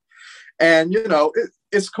And,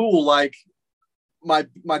 it's cool. Like my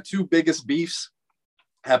two biggest beefs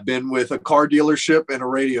have been with a car dealership and a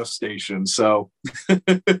radio station. So.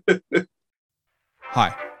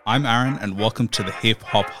 Hi, I'm Aaron, and welcome to the Hip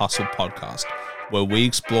Hop Hustle podcast, where we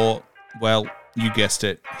explore, well, you guessed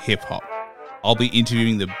it, hip hop. I'll be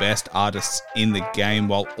interviewing the best artists in the game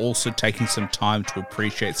while also taking some time to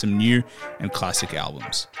appreciate some new and classic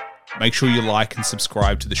albums. Make sure you like and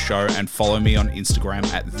subscribe to the show and follow me on Instagram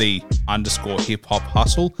at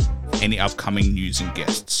 _hip-hop-hustle for any upcoming news and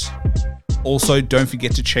guests. Also, don't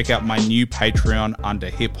forget to check out my new Patreon under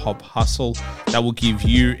Hip Hop Hustle. That will give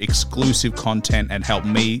you exclusive content and help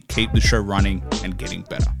me keep the show running and getting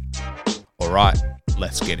better. All right,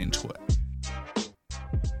 let's get into it.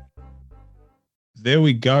 There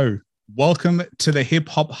we go. Welcome to the Hip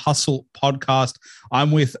Hop Hustle podcast.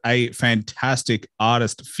 I'm with a fantastic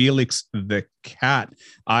artist, Felix the Cat.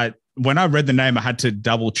 When I read the name, I had to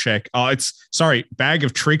double check. Bag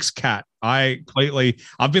of Tricks Cat. I've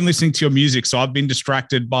been listening to your music, so I've been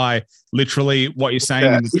distracted by literally what you're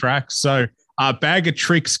saying in the track. So Bag of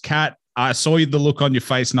Tricks Cat, I saw the look on your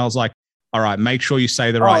face and I was like, all right, make sure you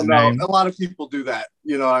say the right name. A lot of people do that.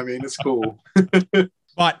 You know what I mean? It's cool.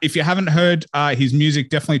 But if you haven't heard his music,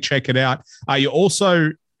 definitely check it out. You're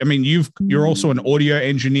also an audio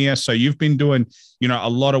engineer, so you've been doing, a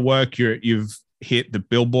lot of work. You've hit the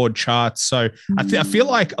Billboard charts. So I feel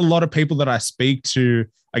like a lot of people that I speak to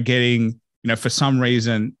are getting, for some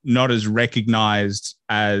reason, not as recognized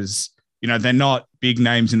as, they're not big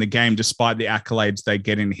names in the game, despite the accolades they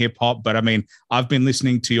get in hip hop. But I've been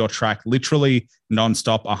listening to your track literally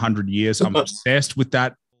nonstop 100 years. I'm obsessed with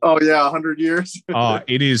that. Oh yeah, 100 years.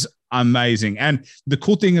 It is amazing. And the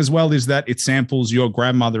cool thing as well is that it samples your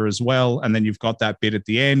grandmother as well. And then you've got that bit at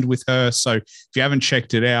the end with her. So if you haven't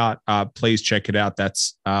checked it out, please check it out.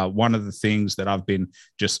 That's one of the things that I've been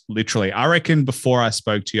just literally, I reckon before I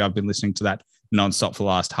spoke to you, I've been listening to that nonstop for the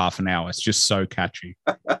last half an hour. It's just so catchy.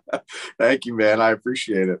 Thank you, man. I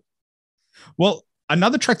appreciate it. Well,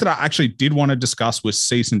 another track that I actually did want to discuss was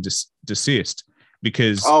Cease and Desist.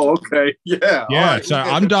 Because okay. Yeah. Right. So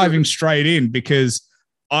I'm diving straight in because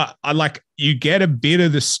I like, you get a bit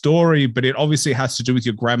of the story, but it obviously has to do with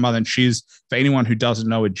your grandmother, and she's, for anyone who doesn't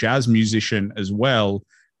know, a jazz musician as well.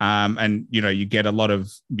 And you get a lot of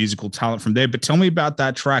musical talent from there. But tell me about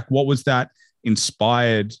that track. What was that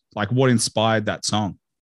inspired? Like, what inspired that song?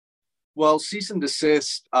 Well, Cease and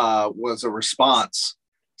Desist was a response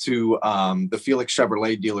to the Felix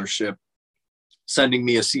Shevrolet dealership sending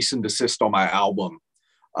me a cease and desist on my album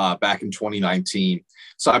back in 2019.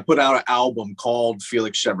 So I put out an album called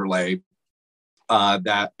Felix Shevrolet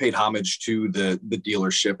that paid homage to the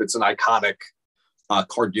dealership. It's an iconic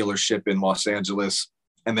car dealership in Los Angeles,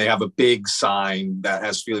 and they have a big sign that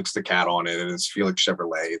has Felix the Cat on it, and it's Felix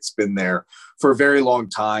Chevrolet. It's been there for a very long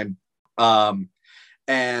time.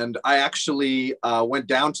 And I actually went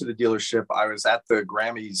down to the dealership. I was at the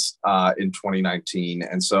Grammys in 2019.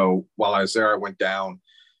 And so while I was there, I went down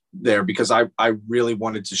there because I really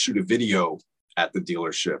wanted to shoot a video at the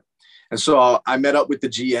dealership. And so I met up with the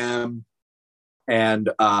GM, and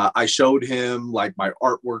I showed him like my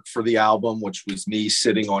artwork for the album, which was me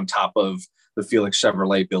sitting on top of the Felix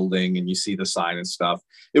Chevrolet building, and you see the sign and stuff.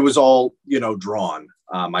 It was all, drawn.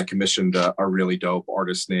 I commissioned a really dope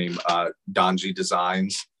artist named Donji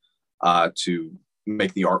Designs to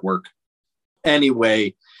make the artwork.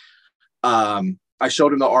 Anyway, I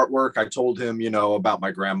showed him the artwork. I told him, about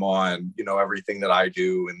my grandma and, everything that I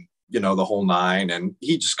do and, the whole nine. And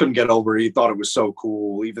he just couldn't get over it. He thought it was so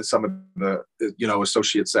cool. Even some of the,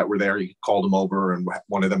 associates that were there, he called them over and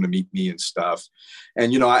wanted them to meet me and stuff.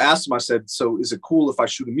 And, I asked him, I said, so is it cool if I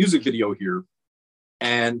shoot a music video here?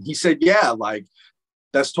 And he said, yeah, like,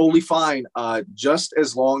 that's totally fine. Just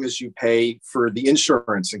as long as you pay for the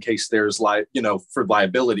insurance in case there's for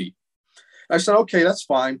liability. I said, okay, that's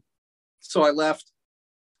fine. So I left.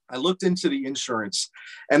 I looked into the insurance,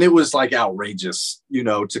 and it was like outrageous,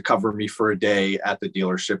 to cover me for a day at the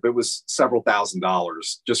dealership. It was several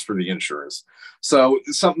 $1,000s just for the insurance. So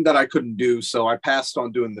it's something that I couldn't do. So I passed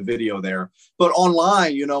on doing the video there. But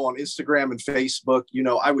online, on Instagram and Facebook,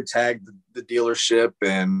 I would tag the dealership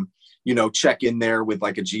and, check in there with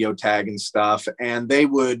like a geotag and stuff. And they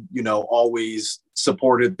would, always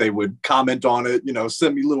support it. They would comment on it,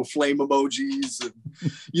 send me little flame emojis and,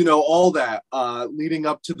 all that leading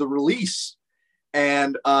up to the release.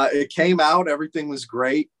 And it came out, everything was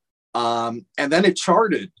great. And then it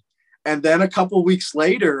charted. And then a couple weeks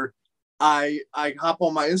later, I hop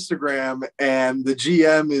on my Instagram and the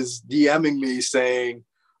GM is DMing me saying,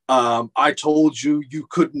 I told you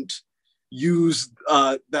couldn't use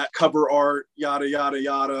that cover art, yada, yada,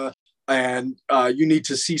 yada. and you need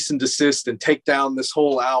to cease and desist and take down this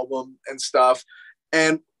whole album and stuff.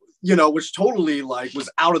 And, you know, which totally like was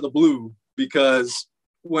out of the blue, because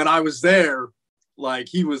when I was there, like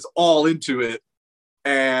he was all into it.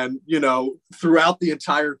 And, you know, throughout the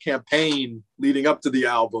entire campaign leading up to the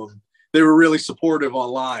album, they were really supportive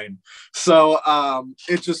online. So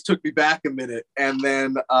it just took me back a minute. And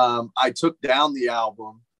then I took down the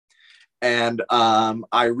album and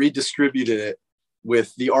I redistributed it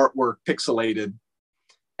with the artwork pixelated.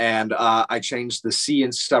 And I changed the C in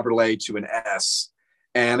Chevrolet to an S.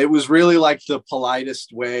 And it was really like the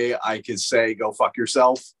politest way I could say, go fuck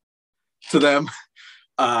yourself to them.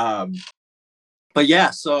 But yeah,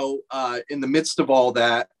 so in the midst of all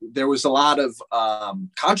that, there was a lot of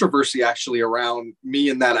controversy actually around me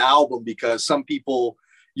and that album, because some people,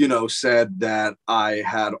 you know, said that I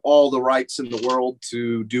had all the rights in the world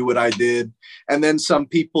to do what I did. And then some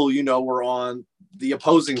people, you know, were on the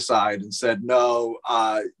opposing side and said, no,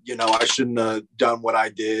 you know, I shouldn't have done what I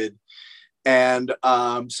did. And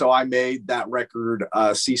so I made that record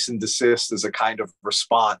cease and desist as a kind of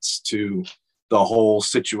response to the whole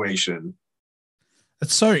situation.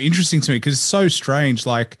 It's so interesting to me because it's so strange.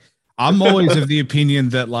 Like, I'm always of the opinion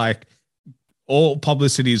that like all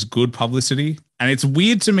publicity is good publicity. And it's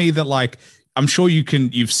weird to me that like, I'm sure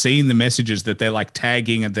you've seen the messages that they're like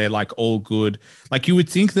tagging and they're like all good. Like you would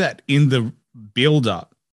think that in the build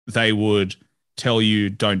up, they would tell you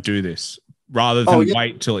don't do this rather than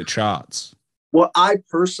wait till it charts. What I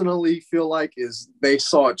personally feel like is they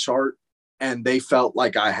saw a chart and they felt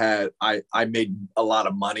like I made a lot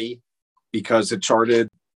of money because it charted,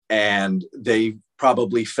 and they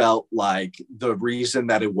probably felt like the reason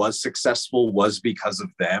that it was successful was because of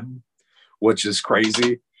them, which is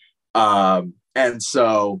crazy. And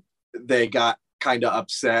so they got kind of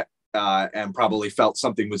upset and probably felt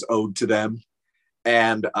something was owed to them.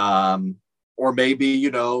 And, or maybe,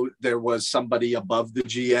 you know, there was somebody above the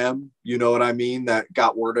GM, you know what I mean, that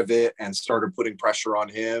got word of it and started putting pressure on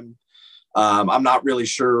him. I'm not really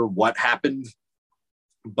sure what happened,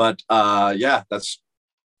 but yeah, that's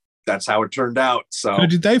how it turned out. So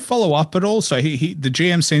did they follow up at all? So the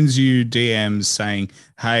GM sends you DMs saying,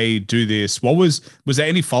 hey, do this. Was there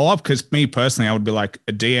any follow-up? Because me personally, I would be like,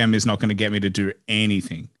 a DM is not going to get me to do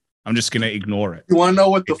anything. I'm just going to ignore it. You want to know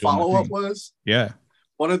what the follow-up was? Yeah.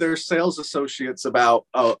 One of their sales associates about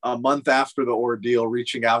a month after the ordeal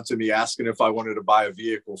reaching out to me asking if I wanted to buy a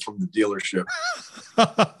vehicle from the dealership.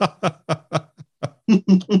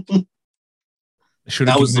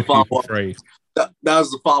 That was the follow-up. That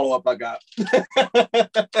was the follow-up I got.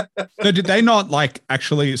 So did they not like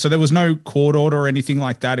actually, so there was no court order or anything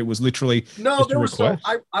like that? It was literally no, there was no,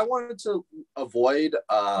 I wanted to avoid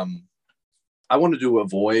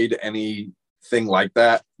anything like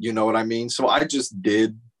that, you know what I mean? So I just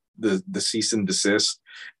did the cease and desist,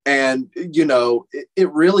 and you know, it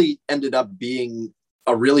really ended up being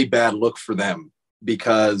a really bad look for them,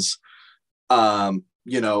 because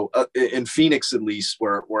you know, in Phoenix, at least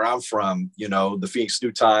where I'm from, you know, the Phoenix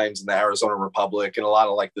New Times and the Arizona Republic and a lot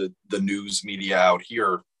of like the news media out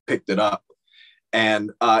here picked it up.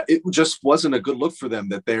 And it just wasn't a good look for them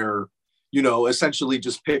that they're, you know, essentially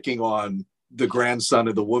just picking on the grandson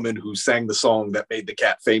of the woman who sang the song that made the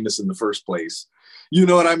cat famous in the first place. You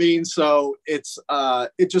know what I mean? So it's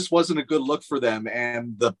it just wasn't a good look for them.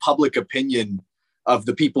 And the public opinion of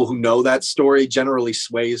the people who know that story generally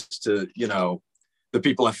sways to, you know, the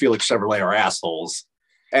people at Felix Shevrolet are assholes.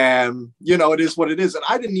 And, you know, it is what it is. And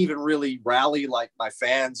I didn't even really rally like my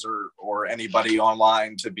fans or anybody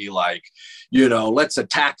online to be like, you know, let's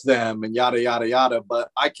attack them and yada, yada, yada. But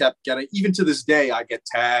I kept getting, even to this day, I get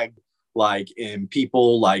tagged like in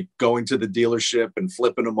people like going to the dealership and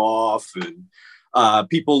flipping them off, and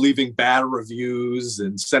people leaving bad reviews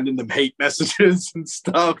and sending them hate messages and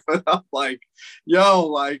stuff. And I'm like, yo,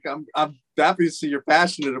 like I'm happy to see you're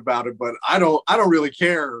passionate about it, but I don't really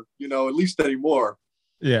care, you know, at least anymore.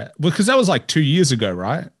 Yeah. Well, because that was like 2 years ago,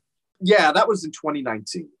 right? Yeah, that was in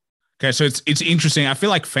 2019. Okay, so it's interesting. I feel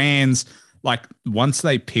like fans, like once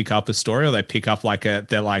they pick up a story or they pick up like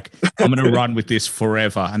they're like, I'm going to run with this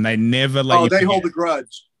forever, and they never let you they forget. Hold a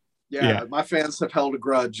grudge. Yeah, my fans have held a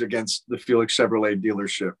grudge against the Felix Chevrolet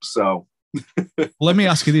dealership. So let me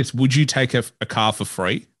ask you this. Would you take a car for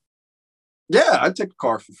free? Yeah, I'd take a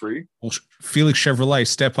car for free. Well, Felix Chevrolet,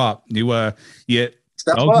 step up. You were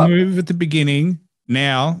step up. Move at the beginning.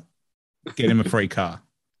 Now get him a free car.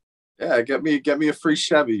 Yeah, get me a free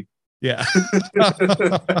Chevy. Yeah.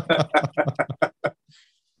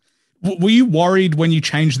 Were you worried when you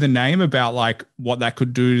changed the name about like what that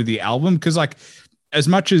could do to the album? Because like, as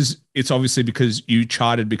much as it's obviously because you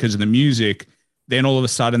charted because of the music, then all of a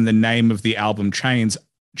sudden the name of the album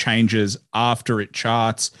changes after it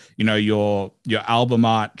charts, you know, your album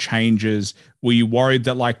art changes. Were you worried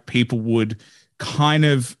that like people would kind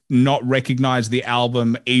of not recognize the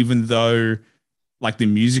album, even though like the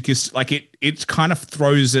music is like it kind of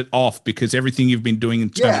throws it off because everything you've been doing in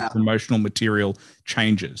terms of promotional material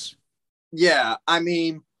changes? Yeah. I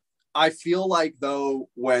mean, I feel like though,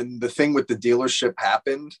 when the thing with the dealership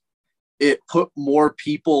happened, it put more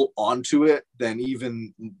people onto it than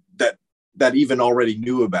even that even already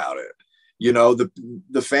knew about it. You know,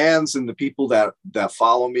 the fans and the people that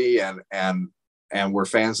follow me and were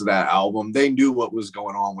fans of that album, they knew what was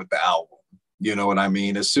going on with the album. You know what I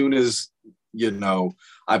mean? As soon as, you know,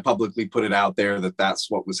 I publicly put it out there that that's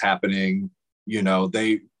what was happening, you know,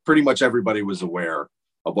 they pretty much everybody was aware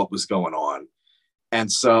of what was going on. And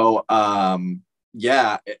so,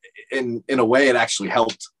 yeah, in a way, it actually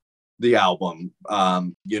helped the album.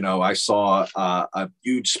 You know, I saw a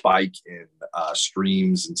huge spike in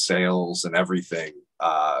streams and sales and everything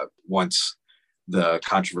once the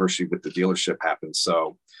controversy with the dealership happened.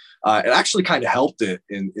 So it actually kind of helped it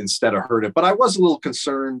instead of hurt it. But I was a little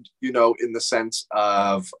concerned, you know, in the sense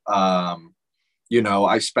of, you know,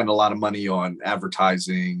 I spent a lot of money on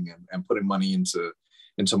advertising and putting money into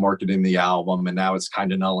marketing the album, and now it's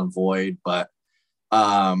kind of null and void. But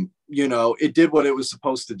you know, it did what it was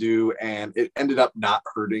supposed to do, and it ended up not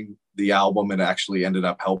hurting the album. It actually ended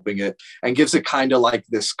up helping it, and gives it kind of like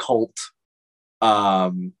this cult,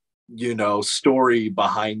 you know, story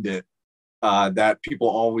behind it that people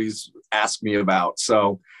always ask me about.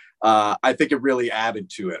 So I think it really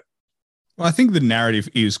added to it. Well, I think the narrative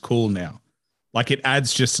is cool now. Like it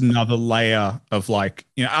adds just another layer of like,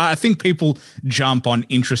 you know, I think people jump on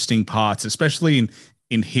interesting parts, especially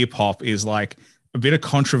in hip hop, is like a bit of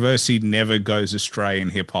controversy never goes astray in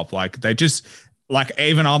hip hop. Like they just like,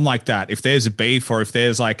 even I'm like that. If there's a beef or if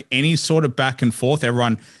there's like any sort of back and forth,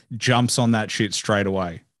 everyone jumps on that shit straight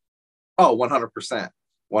away. Oh, 100%.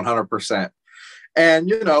 100%. And,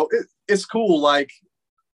 you know, it's cool. Like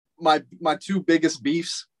my two biggest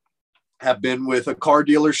beefs have been with a car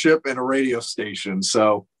dealership and a radio station.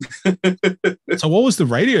 So so what was the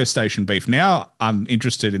radio station beef? Now I'm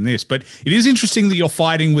interested in this, but it is interesting that you're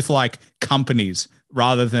fighting with like companies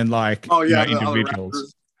rather than like, oh yeah, you know,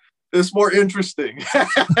 individuals. It's more interesting.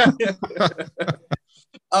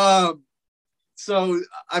 So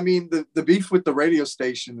I mean, the beef with the radio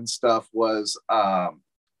station and stuff was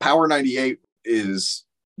Power 98 is,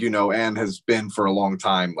 you know, and has been for a long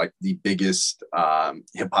time, like the biggest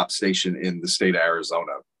hip hop station in the state of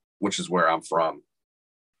Arizona, which is where I'm from.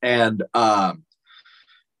 And a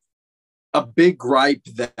big gripe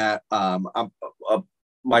that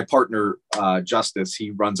my partner, Justice, he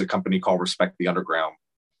runs a company called Respect the Underground.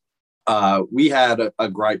 We had a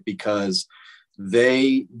gripe because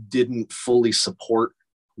they didn't fully support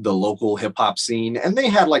the local hip hop scene. And they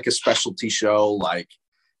had like a specialty show, like,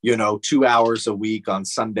 you know, 2 hours a week on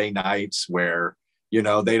Sunday nights where, you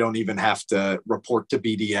know, they don't even have to report to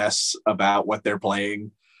BDS about what they're playing,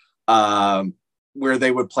 where they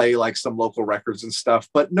would play like some local records and stuff,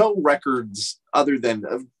 but no records, other than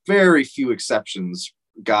a very few exceptions,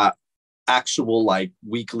 got actual like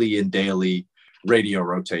weekly and daily radio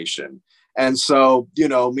rotation. And so, you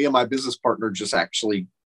know, me and my business partner just actually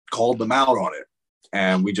called them out on it.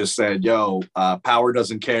 And we just said, yo, Power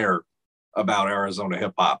doesn't care about Arizona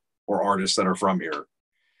hip hop or artists that are from here.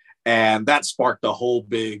 And that sparked a whole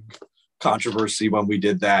big controversy when we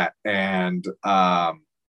did that. And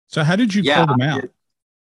so how did you call them out?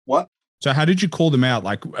 What? So how did you call them out?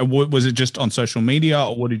 Like, was it just on social media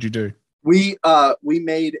or what did you do? We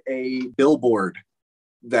made a billboard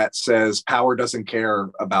that says Power doesn't care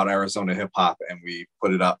about Arizona hip hop. And we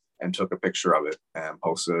put it up and took a picture of it and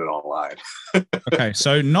posted it online. Okay.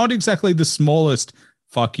 So not exactly the smallest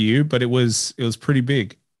fuck you, but it was pretty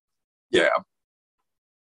big. Yeah.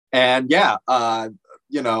 And yeah,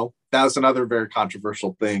 you know, that was another very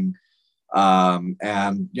controversial thing.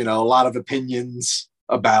 And, you know, a lot of opinions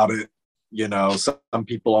about it, you know, some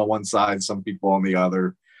people on one side, some people on the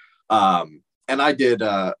other. And I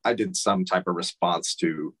did some type of response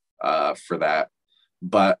for that.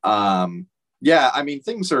 But yeah, I mean,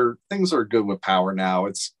 things are good with Power now.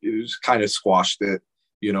 It was kind of squashed it.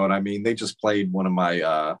 You know what I mean? They just played one of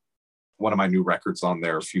my new records on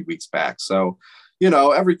there a few weeks back. So, you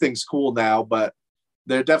know, everything's cool now, but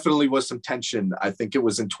there definitely was some tension. I think it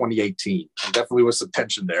was in 2018. There definitely was some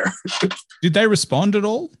tension there. Did they respond at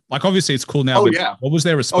all? Like, obviously it's cool now. Oh, but yeah. What was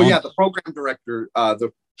their response? Oh, yeah. The program director,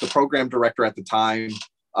 the program director at the time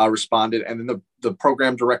responded. And then the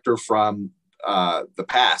program director from the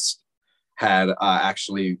past had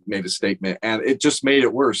actually made a statement, and it just made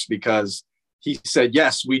it worse because he said,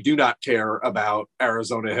 yes, we do not care about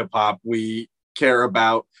Arizona hip hop. We care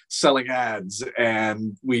about selling ads,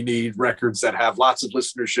 and we need records that have lots of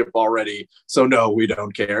listenership already. So no, we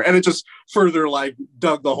don't care. And it just further like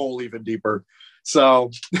dug the hole even deeper. So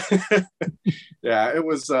yeah, it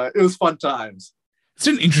was fun times. It's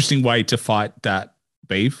an interesting way to fight that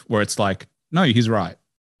beef where it's like, no, he's right.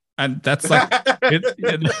 And that's like,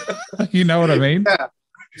 you know what I mean? Yeah.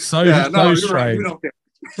 So, yeah, no, so you're strange. right. We don't care.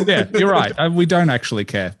 Yeah, you're right. We don't actually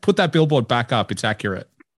care. Put that billboard back up. It's accurate.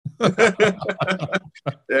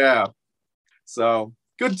 Yeah. So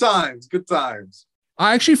good times.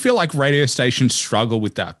 I actually feel like radio stations struggle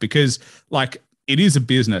with that because like it is a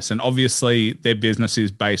business and obviously their business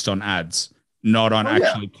is based on ads, not on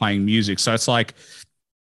actually playing music. So it's like,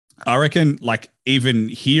 I reckon like even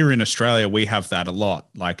here in Australia, we have that a lot.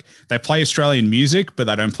 Like they play Australian music, but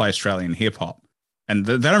they don't play Australian hip hop. And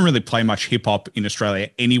they don't really play much hip hop in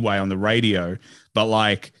Australia anyway on the radio. But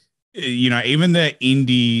like, you know, even the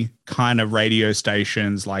indie kind of radio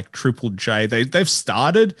stations like Triple J, they've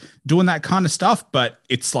started doing that kind of stuff. But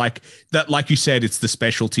it's like that, like you said, it's the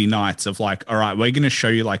specialty nights of like, all right, we're going to show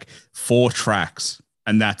you like 4 tracks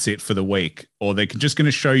and that's it for the week. Or they're just going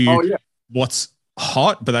to show you what's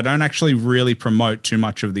hot, but they don't actually really promote too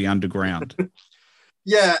much of the underground.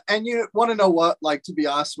 Yeah, and you want to know what? Like, to be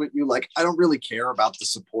honest with you, like, I don't really care about the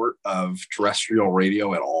support of terrestrial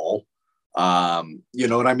radio at all. You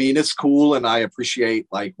know what I mean? It's cool, and I appreciate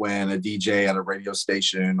like when a DJ at a radio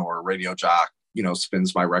station or a radio jock, you know,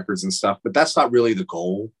 spins my records and stuff. But that's not really the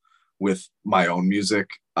goal with my own music,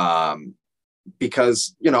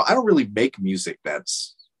 because you know I don't really make music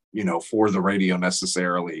that's, you know, for the radio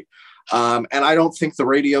necessarily. And I don't think the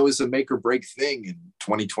radio is a make or break thing in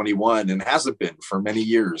 2021 and hasn't been for many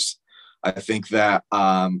years. I think that,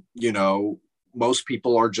 you know, most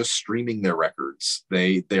people are just streaming their records.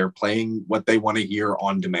 They're playing what they want to hear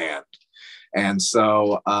on demand. And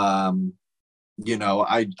so, you know,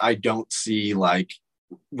 I don't see like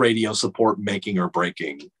radio support making or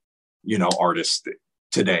breaking, you know, artists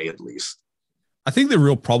today, at least. I think the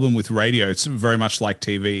real problem with radio, it's very much like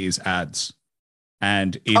TV, is ads.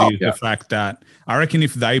 And it is the fact that I reckon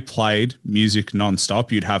if they played music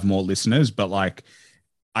nonstop, you'd have more listeners. But like,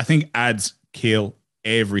 I think ads kill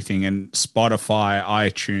everything, and Spotify,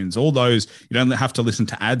 iTunes, all those, you don't have to listen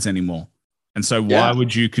to ads anymore. And so why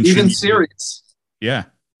would you contribute? Even Sirius. Yeah.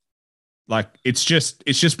 Like it's just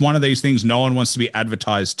one of these things no one wants to be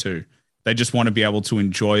advertised to. They just want to be able to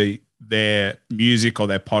enjoy their music or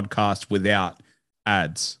their podcast without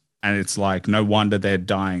ads. And it's like, no wonder they're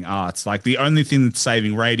dying arts. Like the only thing that's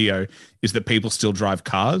saving radio is that people still drive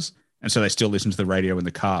cars. And so they still listen to the radio in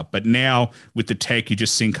the car. But now with the tech, you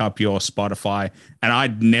just sync up your Spotify. And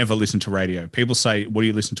I'd never listen to radio. People say, what do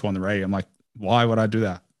you listen to on the radio? I'm like, why would I do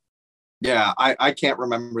that? Yeah, I can't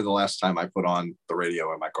remember the last time I put on the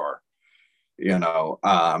radio in my car, you know,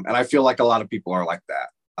 and I feel like a lot of people are like that.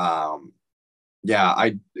 Yeah,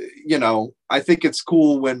 I think it's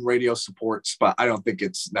cool when radio supports, but I don't think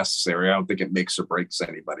it's necessary. I don't think it makes or breaks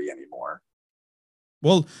anybody anymore.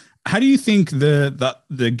 Well, how do you think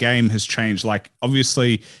the game has changed? Like,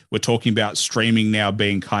 obviously, we're talking about streaming now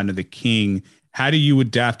being kind of the king. How do you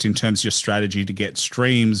adapt in terms of your strategy to get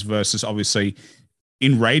streams versus obviously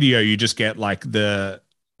in radio, you just get like the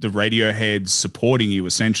radio heads supporting you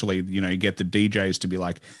essentially, you know, you get the DJs to be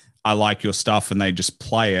like, I like your stuff and they just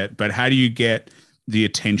play it. But how do you get the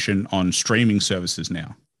attention on streaming services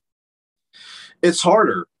now? It's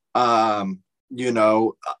harder. You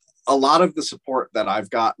know, a lot of the support that I've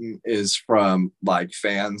gotten is from like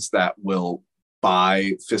fans that will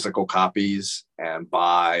buy physical copies and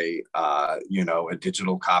buy, you know, a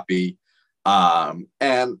digital copy.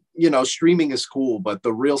 And, you know, streaming is cool, but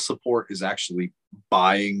the real support is actually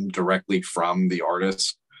buying directly from the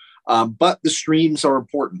artist. But the streams are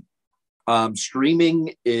important.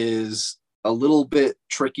 Streaming is a little bit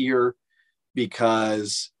trickier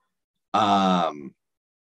because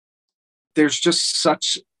there's just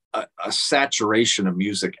such a saturation of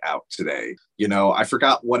music out today. You know, I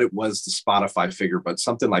forgot what it was, the Spotify figure, but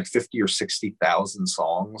something like 50 or 60,000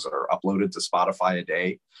 songs are uploaded to Spotify a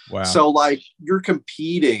day. Wow. So like you're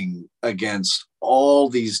competing against all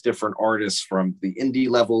these different artists from the indie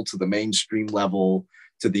level to the mainstream level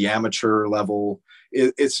to the amateur level.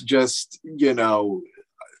 It's just, you know,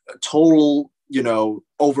 a total, you know,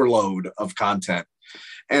 overload of content.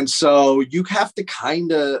 And so you have to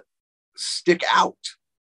kind of stick out.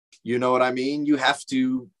 You know what I mean? You have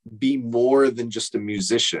to be more than just a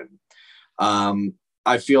musician.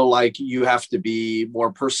 I feel like you have to be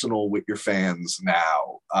more personal with your fans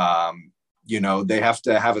now. they have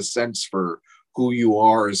to have a sense for who you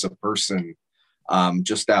are as a person,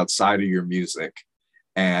 just outside of your music,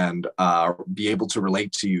 and be able to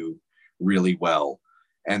relate to you really well.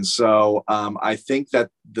 And so I think that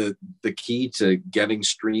the key to getting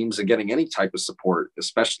streams and getting any type of support,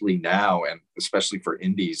 especially now and especially for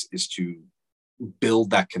indies, is to build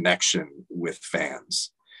that connection with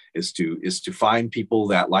fans, is to find people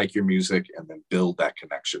that like your music and then build that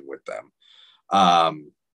connection with them.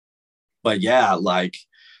 But yeah, like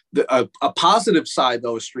a positive side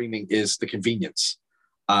though of streaming is the convenience.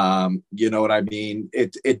 You know what I mean?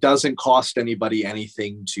 It doesn't cost anybody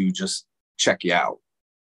anything to just check you out.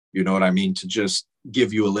 You know what I mean? To just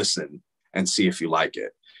give you a listen and see if you like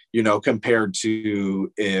it, compared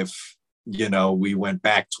to if, we went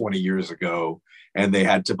back 20 years ago and they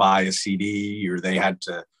had to buy a CD or they had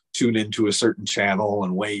to tune into a certain channel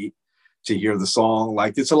and wait to hear the song.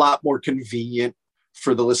 Like, it's a lot more convenient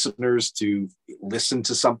for the listeners to listen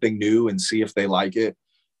to something new and see if they like it.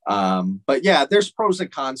 But yeah, there's pros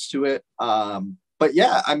and cons to it. But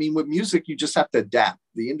yeah, I mean, with music, you just have to adapt.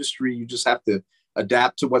 The industry, you just have to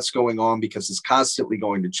adapt to what's going on because it's constantly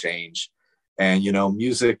going to change. And,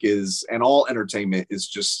 music is, and all entertainment is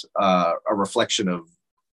just a reflection of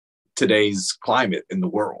today's climate in the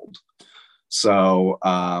world. So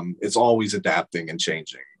it's always adapting and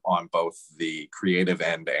changing on both the creative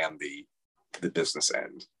end and the business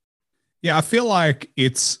end. Yeah, I feel like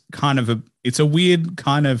it's a weird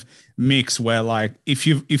kind of mix where, like, if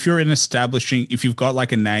you've got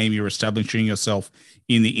like a name, you're establishing yourself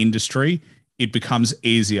in the industry, it becomes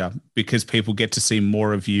easier because people get to see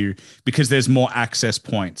more of you because there's more access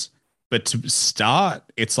points. But to start,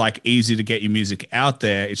 it's like easy to get your music out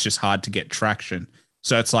there. It's just hard to get traction.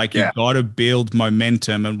 So it's like you've got to build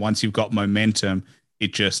momentum. And once you've got momentum,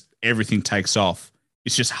 everything takes off.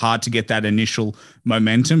 It's just hard to get that initial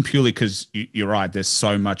momentum purely because you're right. There's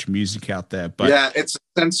so much music out there. But yeah, it's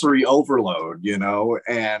sensory overload,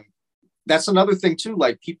 and that's another thing too.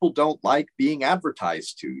 Like, people don't like being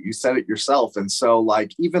advertised to. You said it yourself. And so,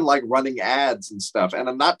 like, even like running ads and stuff, and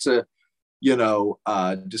I'm not to,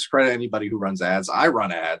 discredit anybody who runs ads. I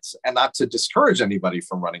run ads, and not to discourage anybody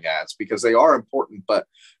from running ads because they are important, but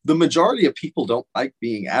the majority of people don't like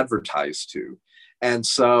being advertised to. And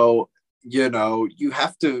so, you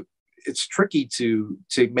have to, it's tricky to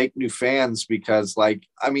make new fans because, like,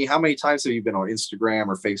 I mean, how many times have you been on Instagram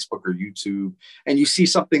or Facebook or YouTube and you see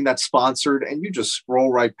something that's sponsored and you just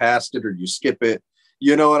scroll right past it or you skip it?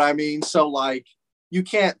 You know what I mean? So, like, you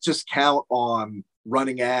can't just count on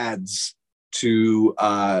running ads to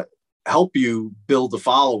help you build a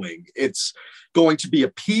following. It's going to be a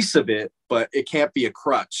piece of it, but it can't be a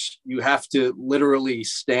crutch. You have to literally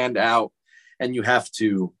stand out, and you have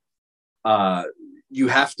to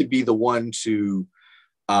be the one to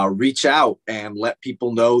reach out and let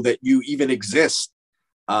people know that you even exist.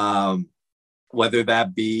 Whether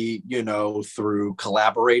that be, through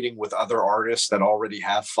collaborating with other artists that already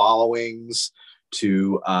have followings,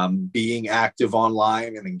 to being active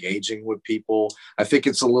online and engaging with people. I think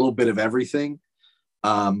it's a little bit of everything.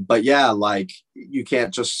 But yeah, like, you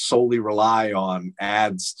can't just solely rely on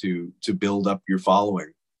ads to build up your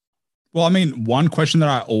following. Well, I mean, one question that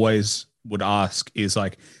I always would ask is,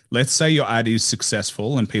 like, let's say your ad is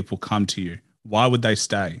successful and people come to you. Why would they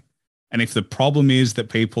stay? And if the problem is that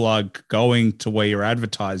people are going to where you're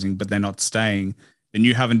advertising, but they're not staying, then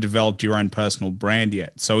you haven't developed your own personal brand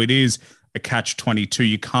yet. So it is a catch-22.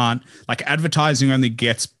 You can't, like, advertising only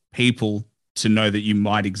gets people to know that you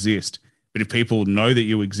might exist. But if people know that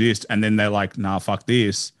you exist and then they're like, nah, fuck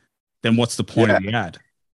this, then what's the point of the ad?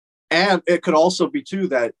 And it could also be too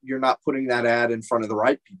that you're not putting that ad in front of the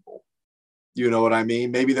right people. You know what I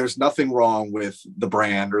mean? Maybe there's nothing wrong with the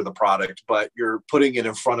brand or the product, but you're putting it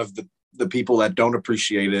in front of the people that don't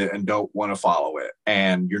appreciate it and don't want to follow it.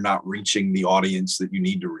 And you're not reaching the audience that you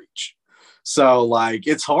need to reach. So, like,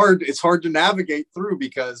 it's hard to navigate through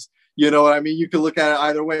because, you know what I mean? You can look at it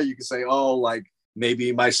either way. You can say, oh, like,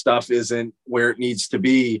 maybe my stuff isn't where it needs to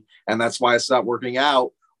be, and that's why it's not working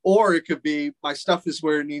out. Or it could be my stuff is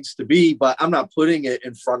where it needs to be, but I'm not putting it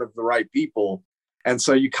in front of the right people. And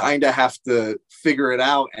so you kind of have to figure it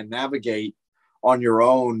out and navigate on your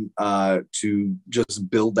own to just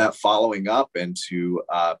build that following up and to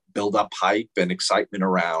build up hype and excitement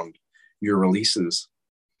around your releases.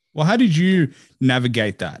 Well, how did you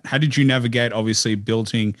navigate that? How did you navigate, obviously,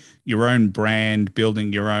 building your own brand,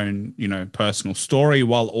 building your own, personal story,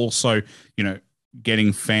 while also,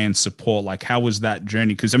 getting fan support? Like, how was that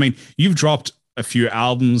journey? Because, I mean, you've dropped a few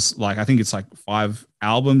albums, like, I think it's like 5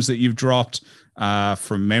 albums that you've dropped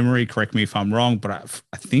from memory. Correct me if I'm wrong, but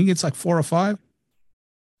I think it's like 4 or 5.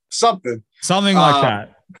 Something. Something like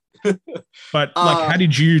that. But like, how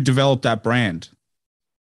did you develop that brand?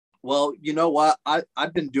 Well, you know what?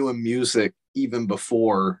 I've been doing music even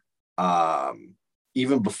before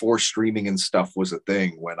streaming and stuff was a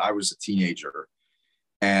thing when I was a teenager.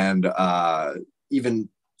 And even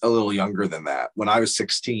a little younger than that. When I was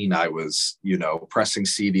 16, I was, pressing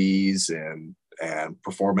CDs and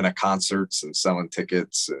performing at concerts and selling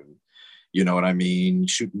tickets and, you know what I mean,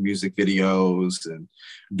 shooting music videos and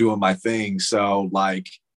doing my thing. So like,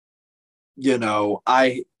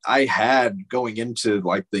 I had, going into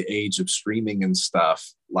like the age of streaming and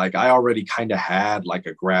stuff, like I already kind of had like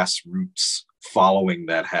a grassroots following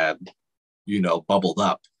that had, bubbled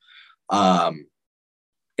up.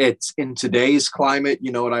 It's in today's climate,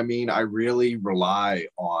 you know what I mean? I really rely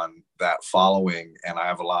on that following, and I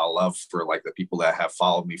have a lot of love for like the people that have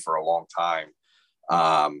followed me for a long time.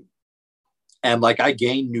 And like I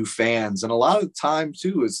gain new fans, and a lot of the time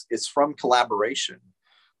too it's from collaboration.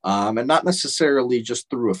 And not necessarily just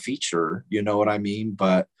through a feature, you know what I mean?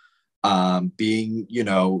 But being,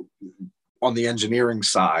 on the engineering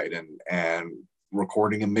side and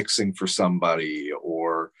recording and mixing for somebody,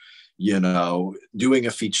 or, doing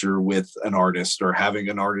a feature with an artist, or having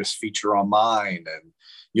an artist feature on mine, and,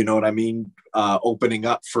 you know what I mean? Opening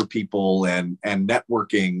up for people and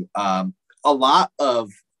networking. A lot of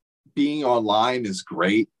being online is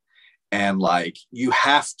great. And like, you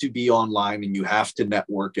have to be online and you have to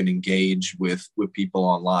network and engage with people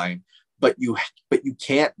online, but you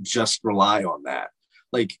can't just rely on that.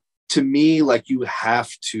 Like, to me, like, you have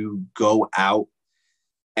to go out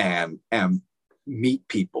and meet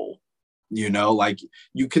people, like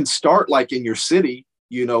you can start like in your city,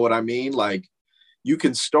 you know what I mean? Like, you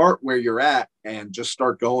can start where you're at and just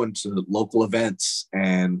start going to local events,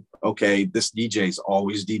 and okay, this DJ's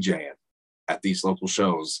always DJing at these local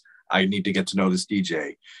shows. I need to get to know this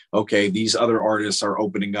DJ. Okay, these other artists are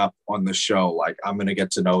opening up on the show. Like, I'm going to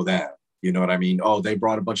get to know them. You know what I mean? Oh, they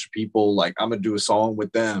brought a bunch of people. Like, I'm going to do a song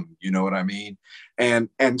with them. You know what I mean? And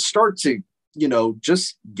start to,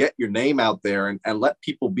 just get your name out there and let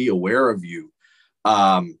people be aware of you.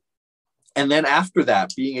 And then after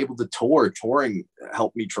that, being able to touring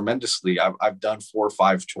helped me tremendously. I've done 4 or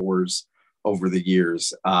 5 tours over the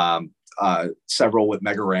years, several with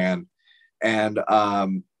Mega Ran. And,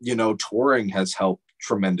 touring has helped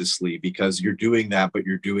tremendously, because you're doing that, but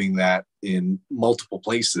you're doing that in multiple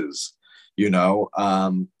places.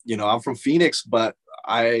 I'm from Phoenix, but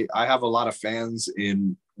I have a lot of fans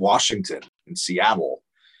in Washington, in Seattle,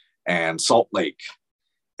 and Salt Lake,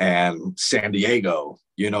 and San Diego.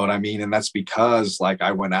 You know what I mean? And that's because like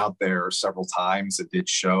I went out there several times and did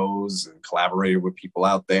shows and collaborated with people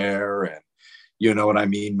out there, and, you know what I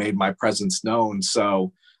mean, made my presence known.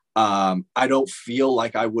 So I don't feel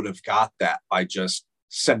like I would have got that by just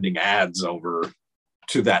sending ads over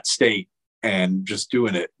to that state and just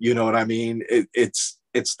doing it. You know what I mean? It's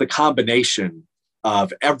the combination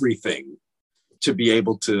of everything to be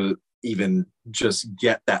able to even just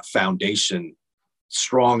get that foundation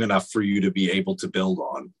strong enough for you to be able to build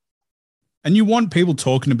on. And you want people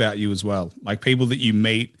talking about you as well, like people that you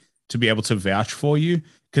meet to be able to vouch for you,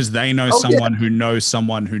 because they know someone who knows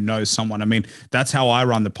someone who knows someone. I mean, that's how I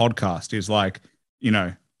run the podcast, is like,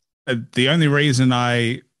 the only reason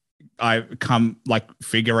I come like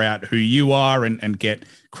figure out who you are and get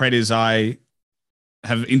credit is I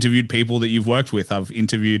have interviewed people that you've worked with. I've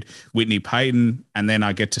interviewed Whitney Payton, and then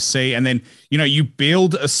I get to see, and then, you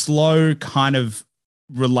build a slow kind of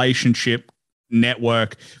relationship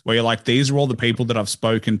network where you're like, these are all the people that I've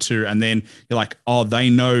spoken to. And then you're like, oh, they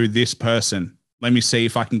know this person. Let me see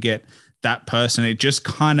if I can get that person. It just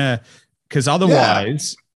kind of, because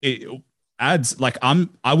otherwise ads, like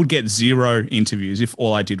I would get 0 interviews if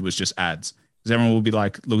all I did was just ads. Because everyone will be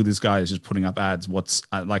like, look at this guy, he's just putting up ads. What's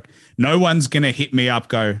like, no one's going to hit me up,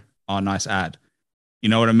 go, oh, nice ad. You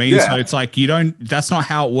know what I mean? Yeah. So it's like, that's not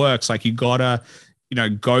how it works. Like, you gotta,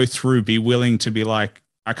 go through, be willing to be like,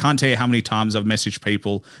 I can't tell you how many times I've messaged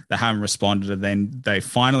people that haven't responded, and then they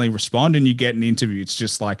finally respond and you get an interview. It's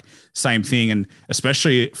just like same thing. And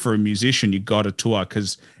especially for a musician, you got to tour,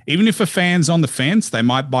 because even if a fan's on the fence, they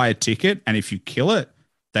might buy a ticket, and if you kill it,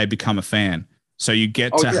 they become a fan. So you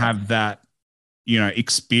get to have that,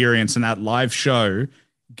 experience, and that live show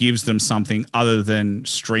gives them something other than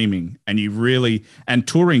streaming. And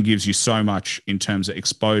touring gives you so much in terms of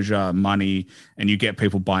exposure, money, and you get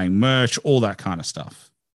people buying merch, all that kind of stuff.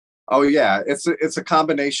 Oh yeah, it's a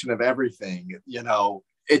combination of everything.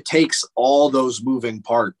 It takes all those moving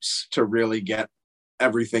parts to really get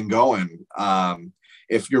everything going.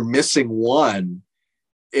 If you're missing one,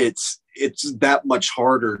 it's that much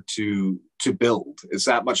harder to to build. It's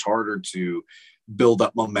that much harder to build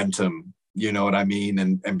up momentum, you know what I mean,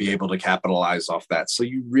 and be able to capitalize off that. So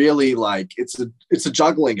you really like, it's a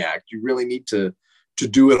juggling act. You really need to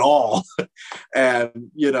do it all. And,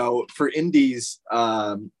 you know, for indies,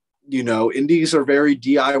 you know, indies are very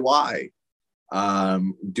DIY.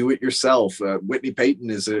 Do it yourself. Whitney Payton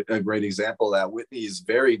is a great example of that. Whitney is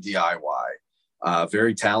very DIY,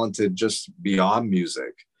 very talented just beyond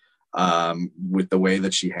music, with the way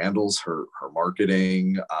that she handles her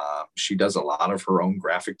marketing. She does a lot of her own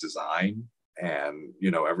graphic design, and, you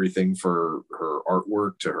know, everything for her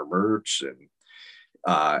artwork to her merch, and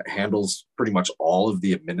handles pretty much all of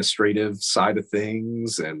the administrative side of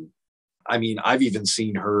things. And I mean, I've even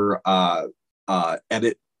seen her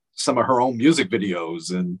edit some of her own music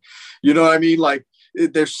videos, and, you know what I mean? Like,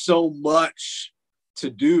 there's so much to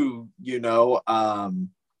do, you know,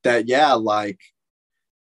 that, yeah, like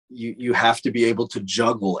you have to be able to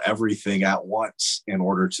juggle everything at once in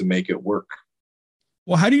order to make it work.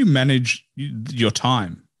 Well, how do you manage your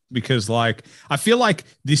time? Because, like, I feel like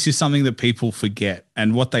this is something that people forget,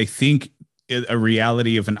 and what they think a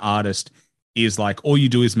reality of an artist is like, all you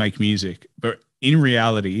do is make music. But in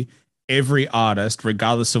reality, every artist,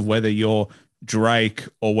 regardless of whether you're Drake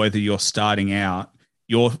or whether you're starting out,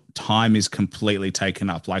 your time is completely taken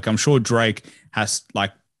up. Like, I'm sure Drake has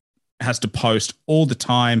to post all the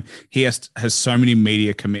time. He has so many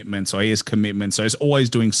media commitments, or he has commitments. So he's always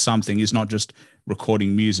doing something. He's not just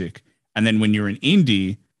recording music. And then when you're an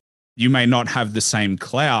indie, you may not have the same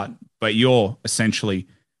clout, but you're essentially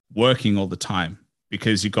working all the time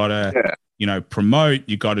because you got to, you know, promote,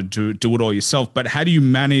 you got to do it all yourself. But how do you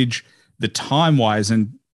manage the time wise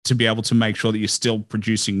and to be able to make sure that you're still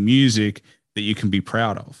producing music that you can be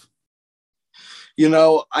proud of? You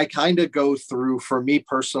know, I kind of go through, for me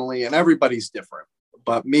personally, and everybody's different,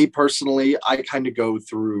 but me personally, I kind of go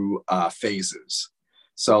through phases.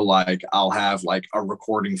 So like, I'll have like a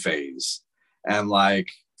recording phase, and like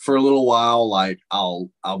for a little while, like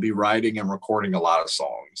I'll be writing and recording a lot of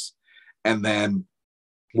songs. And then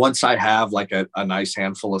once I have like a nice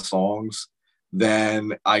handful of songs,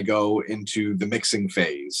 then I go into the mixing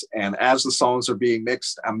phase. And as the songs are being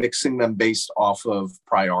mixed, I'm mixing them based off of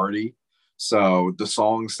priority. So the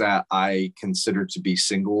songs that I consider to be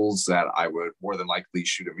singles that I would more than likely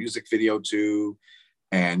shoot a music video to,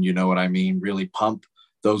 and, you know what I mean, really pump,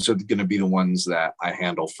 those are going to be the ones that I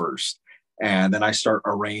handle first. And then I start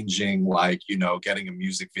arranging, like, you know, getting a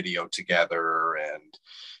music video together and,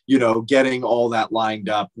 you know, getting all that lined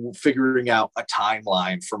up, figuring out a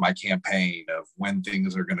timeline for my campaign of when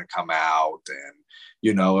things are going to come out. And,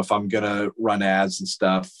 you know, if I'm going to run ads and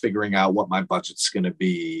stuff, figuring out what my budget's going to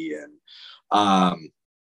be, and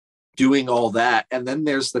doing all that. And then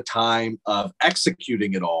there's the time of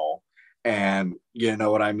executing it all. And, you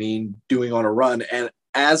know what I mean, doing on a run. And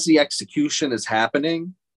as the execution is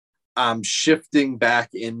happening, I'm shifting back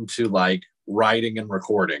into like writing and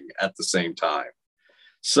recording at the same time.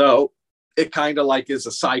 So it kind of like is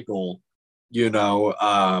a cycle, you know.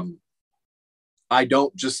 I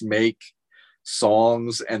don't just make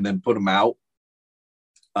songs and then put them out.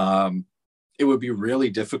 It would be really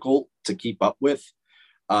difficult to keep up with.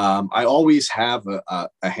 I always have a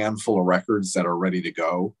handful of records that are ready to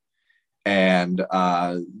go. And,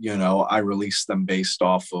 you know, I release them based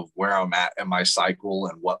off of where I'm at in my cycle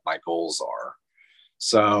and what my goals are.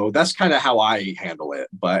 So that's kind of how I handle it.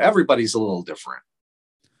 But everybody's a little different.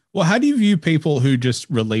 Well, how do you view people who just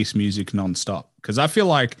release music nonstop? Because I feel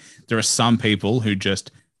like there are some people who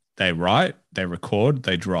just, they write, they record,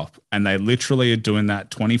 they drop, and they literally are doing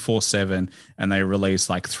that 24/7, and they release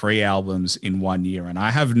like 3 albums in 1 year. And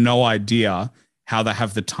I have no idea how they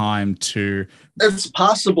have the time to. It's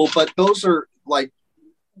possible, but those are like,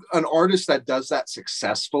 an artist that does that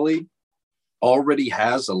successfully already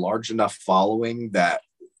has a large enough following that,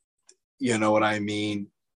 you know what I mean,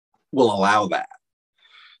 will allow that.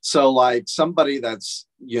 So like somebody that's,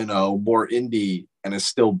 you know, more indie and is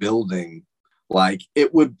still building, like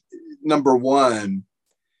it would, number one,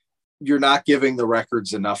 you're not giving the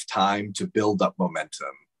records enough time to build up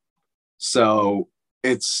momentum. So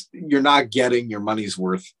you're not getting your money's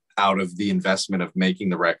worth out of the investment of making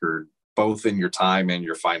the record, both in your time and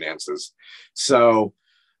your finances. So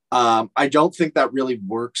I don't think that really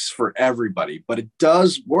works for everybody, but it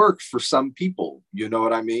does work for some people. You know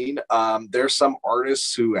what I mean? There's some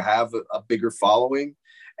artists who have a bigger following,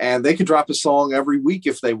 and they could drop a song every week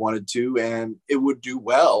if they wanted to, and it would do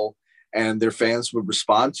well, and their fans would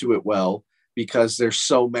respond to it well, because there's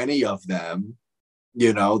so many of them,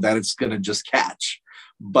 you know, that it's going to just catch.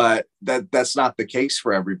 but that's not the case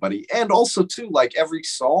for everybody. And also too, like every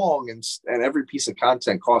song and every piece of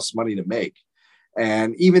content costs money to make.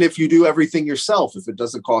 And even if you do everything yourself, if it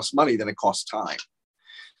doesn't cost money, then it costs time.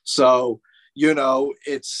 So, you know,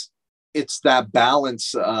 it's that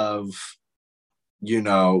balance of, you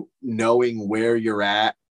know, knowing where you're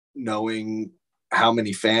at, knowing how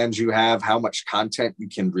many fans you have, how much content you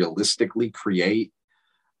can realistically create,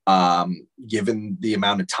 given the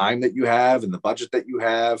amount of time that you have and the budget that you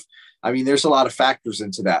have. I mean, there's a lot of factors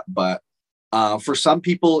into that, but for some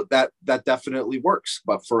people that definitely works,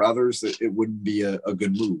 but for others it wouldn't be a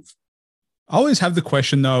good move. I always have the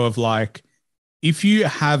question though of like, if you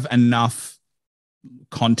have enough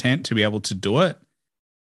content to be able to do it,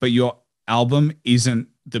 but your album isn't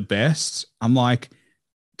the best, I'm like,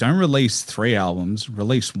 don't release 3 albums,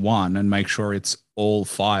 release 1 and make sure it's all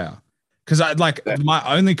fire. Because I like my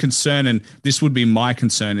only concern, and this would be my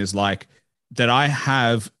concern, is like that I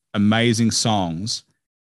have amazing songs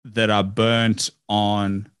that are burnt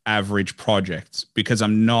on average projects because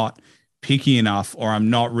I'm not picky enough, or I'm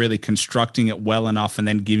not really constructing it well enough and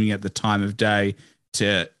then giving it the time of day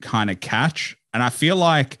to kind of catch. And I feel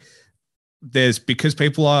like because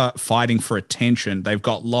people are fighting for attention, they've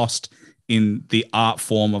got lost in the art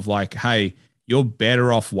form of like, hey, you're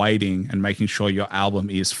better off waiting and making sure your album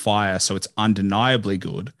is fire so it's undeniably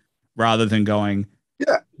good, rather than going,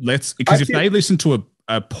 because if they listen to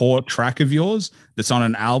a poor track of yours that's on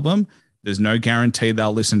an album, there's no guarantee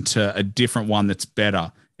they'll listen to a different one that's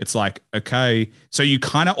better. It's like, okay, so you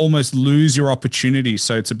kind of almost lose your opportunity.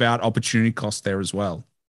 So it's about opportunity cost there as well.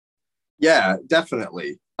 Yeah,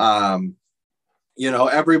 definitely. You know,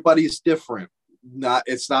 everybody's different.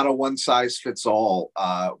 It's not a one size fits all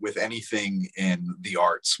with anything in the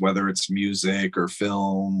arts, whether it's music or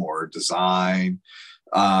film or design.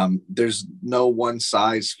 There's no one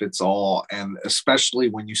size fits all. And especially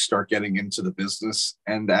when you start getting into the business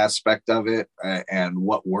end aspect of it and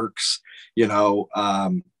what works, you know,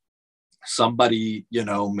 somebody, you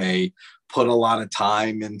know, may put a lot of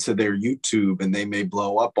time into their YouTube and they may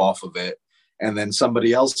blow up off of it. And then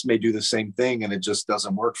somebody else may do the same thing and it just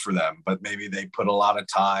doesn't work for them. But maybe they put a lot of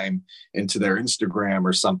time into their Instagram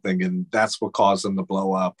or something, and that's what caused them to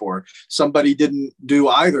blow up. Or somebody didn't do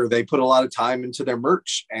either. They put a lot of time into their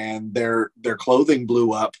merch and their clothing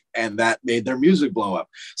blew up, and that made their music blow up.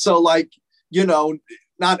 So like, you know,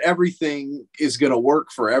 not everything is going to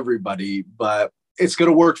work for everybody, but it's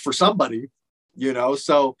going to work for somebody, you know?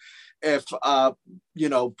 So if, you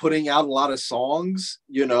know, putting out a lot of songs,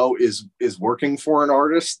 you know, is working for an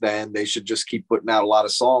artist, then they should just keep putting out a lot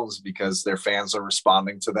of songs because their fans are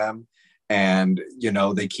responding to them. And, you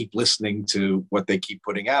know, they keep listening to what they keep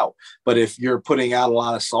putting out. But if you're putting out a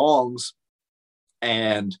lot of songs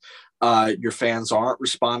and your fans aren't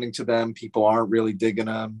responding to them, people aren't really digging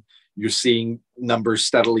them, you're seeing numbers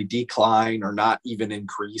steadily decline or not even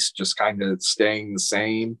increase, just kind of staying the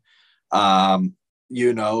same,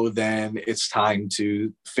 you know, then it's time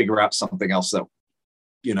to figure out something else that,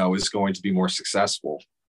 you know, is going to be more successful.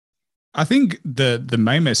 I think the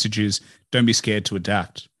main message is don't be scared to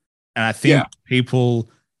adapt. And I think people,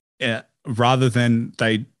 rather than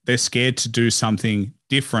they're scared to do something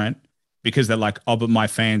different because they're like, oh, but my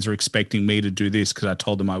fans are expecting me to do this because I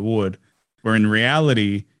told them I would. Where in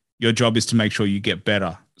reality, your job is to make sure you get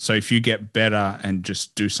better. So if you get better and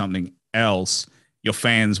just do something else, your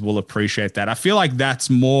fans will appreciate that. I feel like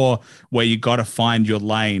that's more where you got to find your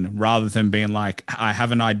lane rather than being like, I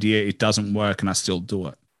have an idea, it doesn't work, and I still do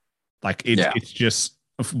it. Like it's just,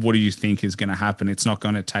 what do you think is going to happen? It's not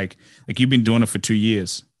going to take, like you've been doing it for 2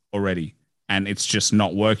 years already and it's just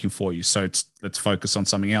not working for you. So let's focus on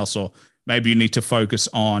something else. Or maybe you need to focus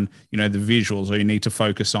on, you know, the visuals, or you need to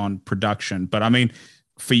focus on production. But I mean,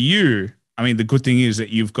 for you, I mean, the good thing is that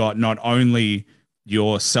you've got not only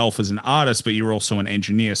yourself as an artist, but you're also an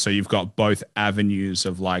engineer. So you've got both avenues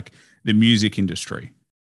of like the music industry.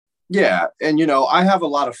 Yeah. And, you know, I have a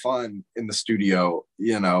lot of fun in the studio.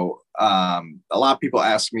 You know, a lot of people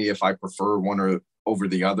ask me if I prefer one over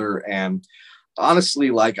the other. And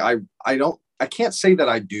honestly, like, I can't say that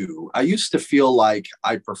I do. I used to feel like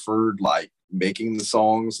I preferred like making the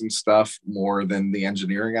songs and stuff more than the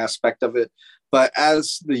engineering aspect of it. But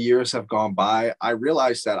as the years have gone by, I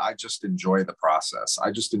realized that I just enjoy the process.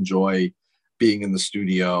 I just enjoy being in the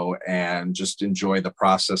studio and just enjoy the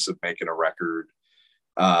process of making a record.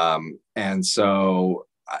 And so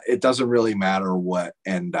it doesn't really matter what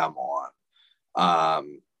end I'm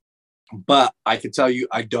on. But I can tell you,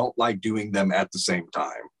 I don't like doing them at the same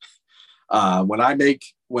time. When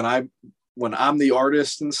I'm the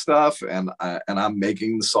artist and stuff, and I'm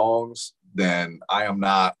making the songs, then I am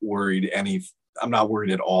not worried any not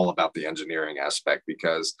worried at all about the engineering aspect,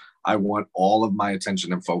 because I want all of my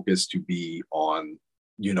attention and focus to be on,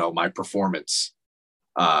 my performance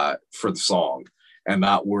for the song, and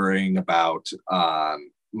not worrying about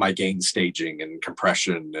my gain staging and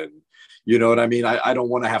compression, and you know what I mean? I don't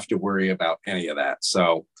want to have to worry about any of that.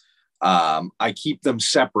 So I keep them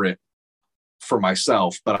separate for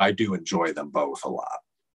myself, but I do enjoy them both a lot.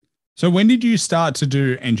 So when did you start to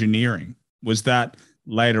do engineering? Was that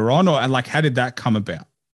later on, or how did that come about?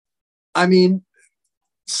 I mean,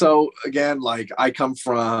 so again, I come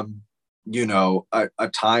from, a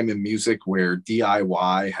time in music where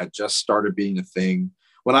DIY had just started being a thing.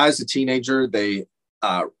 When I was a teenager, they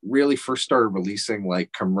really first started releasing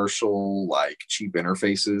commercial, cheap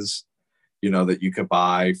interfaces, that you could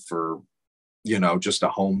buy for, just a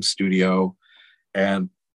home studio and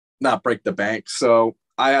not break the bank. So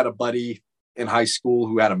I had a buddy in high school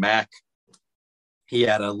who had a Mac. He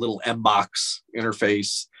had a little M-Box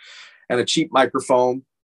interface and a cheap microphone.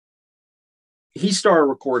 He started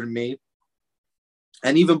recording me.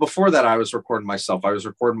 And even before that, I was recording myself. I was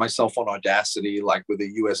recording myself on Audacity, with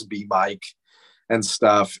a USB mic and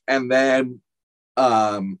stuff. And then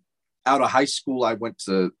out of high school, I went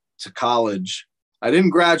to college. I didn't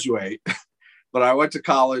graduate, but I went to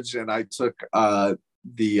college and I took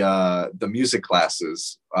the music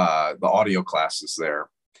classes, the audio classes there.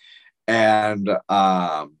 And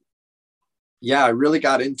I really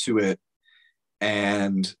got into it.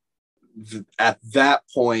 And at that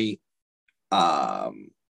point,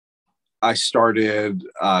 I started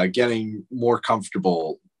getting more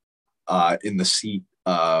comfortable in the seat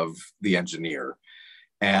of the engineer.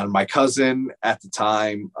 And my cousin at the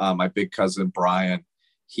time, my big cousin, Brian,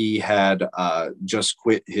 he had just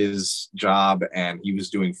quit his job and he was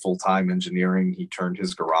doing full-time engineering. He turned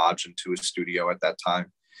his garage into a studio at that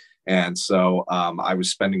time. And so I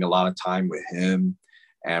was spending a lot of time with him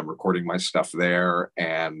and recording my stuff there.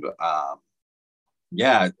 And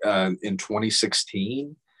in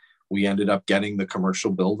 2016, we ended up getting the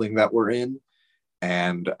commercial building that we're in.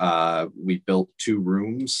 And we built 2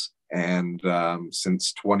 rooms. And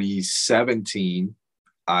since 2017,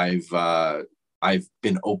 I've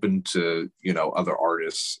been open to, other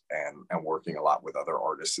artists and working a lot with other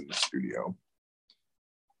artists in the studio.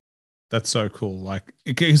 That's so cool.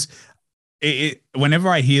 Because whenever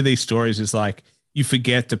I hear these stories, it's you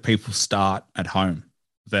forget that people start at home,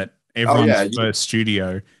 that everyone's first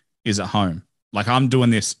studio is at home. I'm doing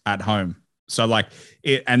this at home. So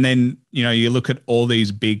and then, you look at all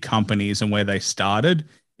these big companies and where they started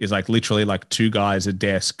is literally 2 guys, a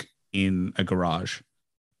desk in a garage.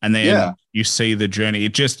 And then you see the journey.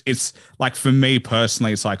 It's for me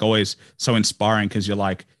personally, it's always so inspiring because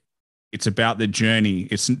you're it's about the journey.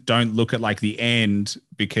 Don't look at the end,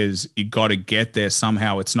 because you got to get there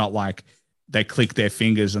somehow. It's not they click their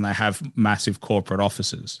fingers and they have massive corporate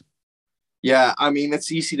offices. Yeah. I mean,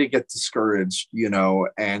 it's easy to get discouraged,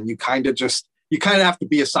 and you kind of have to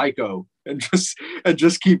be a psycho and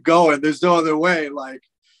just keep going. There's no other way.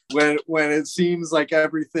 When it seems like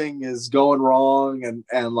everything is going wrong and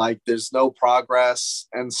there's no progress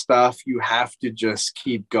and stuff, you have to just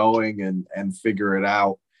keep going and figure it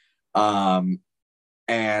out. And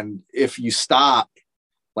if you stop,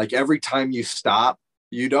 every time you stop,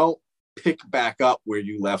 you don't pick back up where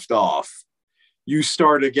you left off. You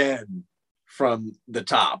start again from the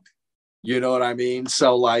top. You know what I mean?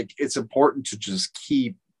 So it's important to just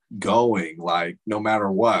keep going, no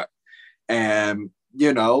matter what. And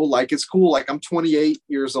it's cool. I'm 28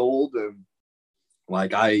 years old and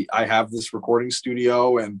I have this recording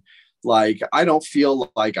studio, and I don't feel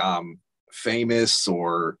like I'm famous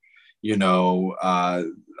or, I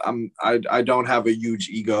don't have a huge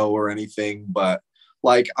ego or anything, but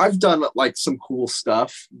I've done some cool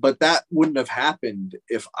stuff, but that wouldn't have happened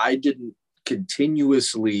if I didn't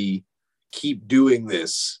continuously keep doing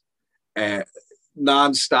this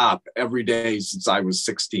nonstop every day since I was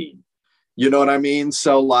 16. You know what I mean?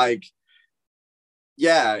 So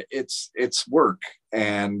it's work,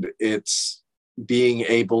 and it's being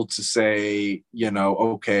able to say,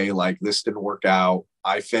 okay, this didn't work out.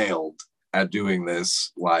 I failed at doing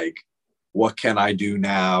this. What can I do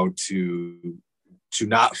now to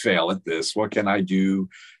not fail at this? What can I do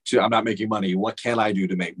I'm not making money. What can I do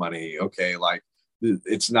to make money? Okay.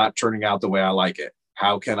 It's not turning out the way I like it.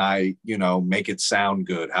 How can I, make it sound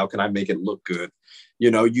good? How can I make it look good?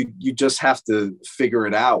 You just have to figure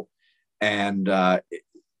it out. And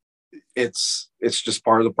it's just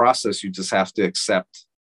part of the process. You just have to accept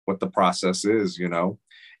what the process is.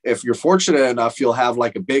 If you're fortunate enough, you'll have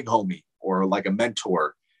a big homie or a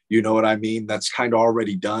mentor, you know what I mean? That's kind of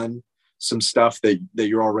already done. some stuff that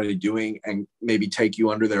you're already doing and maybe take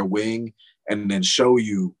you under their wing and then show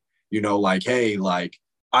you, like, hey, like,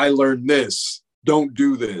 I learned this, don't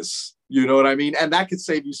do this. You know what I mean? And that could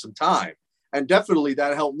save you some time. And definitely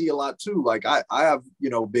that helped me a lot too. Like I have,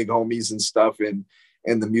 big homies and stuff in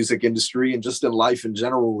the music industry and just in life in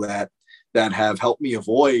general that have helped me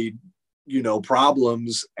avoid,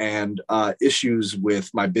 problems and issues with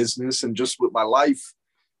my business and just with my life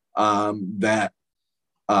that,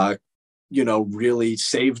 really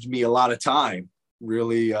saved me a lot of time,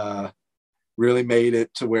 really made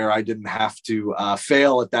it to where I didn't have to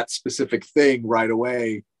fail at that specific thing right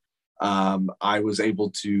away. I was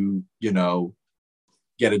able to,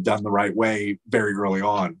 get it done the right way very early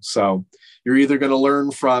on. So you're either going to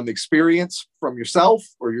learn from experience from yourself,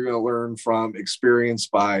 or you're going to learn from experience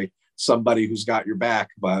by somebody who's got your back.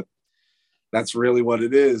 But that's really what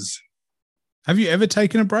it is. Have you ever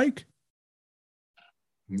taken a break?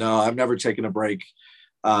 No, I've never taken a break.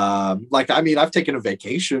 I've taken a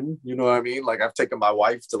vacation, you know what I mean? Like I've taken my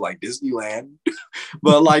wife to like Disneyland,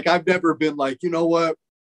 but like, I've never been like, you know what?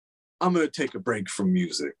 I'm going to take a break from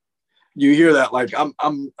music. You hear that? Like I'm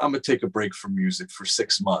going to take a break from music for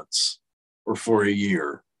 6 months or for a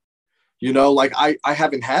year, like I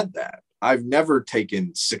haven't had that. I've never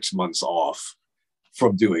taken 6 months off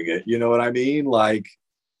from doing it. You know what I mean? Like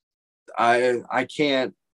I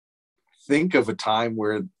can't think of a time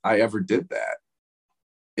where I ever did that.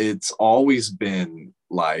 It's always been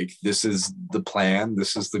like, this is the plan,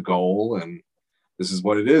 this is the goal, and this is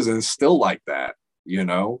what it is. And it's still like that,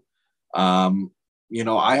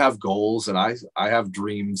 I have goals and I have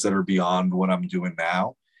dreams that are beyond what I'm doing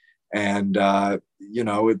now. And,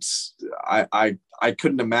 it's, I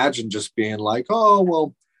couldn't imagine just being like, oh,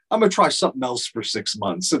 well, I'm going to try something else for 6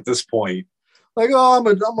 months at this point. Like, oh, I'm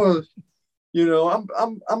going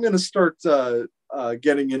to start,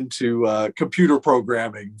 getting into computer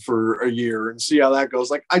programming for a year and see how that goes.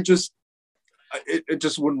 Like, it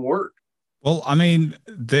just wouldn't work. Well, I mean,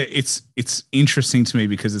 it's interesting to me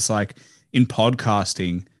because it's like in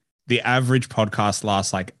podcasting, the average podcast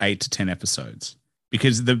lasts like 8 to 10 episodes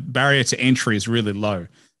because the barrier to entry is really low.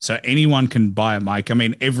 So anyone can buy a mic. I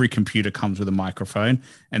mean, every computer comes with a microphone.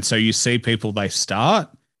 And so you see people, they start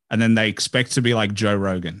and then they expect to be like Joe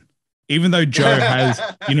Rogan. Even though Joe has,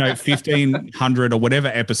 1,500 or whatever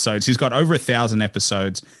episodes, he's got over 1,000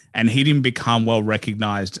 episodes and he didn't become well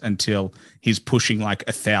recognized until he's pushing like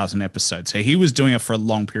 1,000 episodes. So he was doing it for a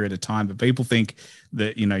long period of time, but people think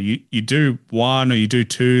that, you do one or you do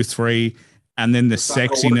 2, 3, and then the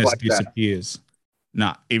sexiness like disappears.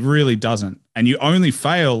 No, it really doesn't. And you only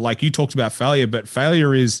fail, like you talked about failure, but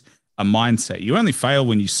failure is a mindset. You only fail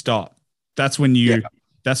when you stop. But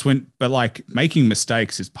like making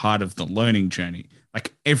mistakes is part of the learning journey.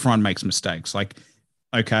 Like everyone makes mistakes. Like,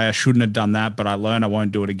 okay, I shouldn't have done that, but I learned I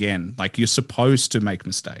won't do it again. Like you're supposed to make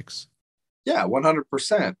mistakes. Yeah,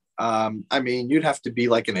 100%. I mean, you'd have to be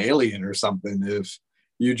like an alien or something if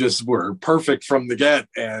you just were perfect from the get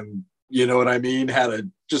and, you know what I mean, had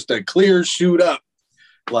just a clear shoot up.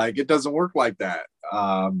 Like it doesn't work like that.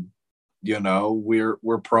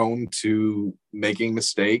 We're prone to making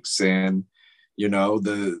mistakes, and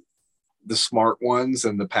the smart ones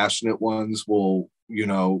and the passionate ones will,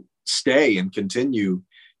 stay and continue,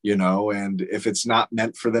 and if it's not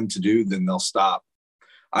meant for them to do, then they'll stop.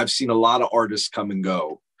 I've seen a lot of artists come and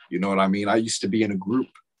go. You know what I mean? I used to be in a group,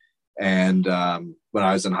 and when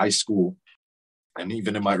I was in high school and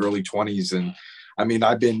even in my early 20s. And I mean,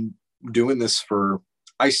 I've been doing this for,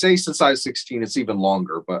 I say since I was 16, it's even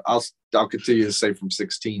longer, but I'll continue to say from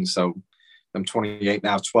 16. So I'm 28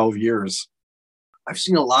 now, 12 years. I've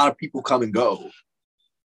seen a lot of people come and go,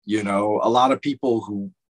 a lot of people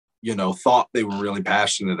who, thought they were really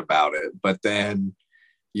passionate about it, but then,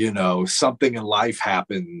 something in life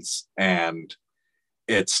happens and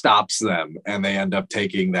it stops them and they end up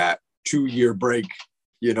taking that 2-year break.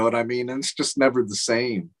 You know what I mean? And it's just never the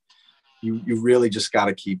same. You really just got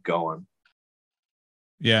to keep going.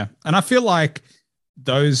 Yeah. And I feel like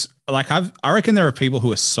I reckon there are people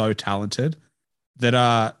who are so talented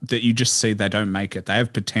that you just see they don't make it. They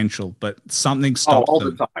have potential, but something stops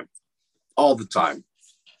them. All the time.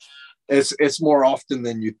 It's more often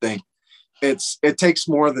than you think. It takes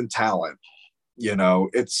more than talent.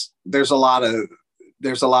 There's a lot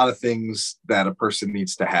of things that a person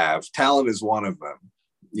needs to have. Talent is one of them,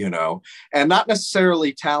 and not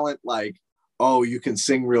necessarily talent like, oh, you can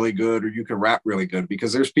sing really good or you can rap really good,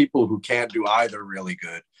 because there's people who can't do either really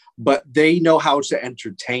good, but they know how to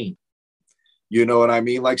entertain. You know what I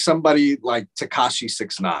mean? Like somebody like Tekashi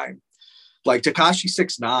 6ix9ine. Like Tekashi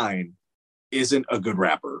 6ix9ine isn't a good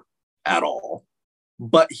rapper at all,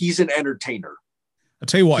 but he's an entertainer. I'll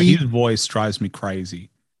tell you what, his voice drives me crazy.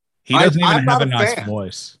 He doesn't even have a nice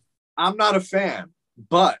voice. I'm not a fan,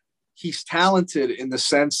 but he's talented in the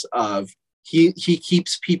sense of he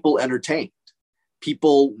keeps people entertained.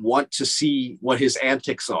 People want to see what his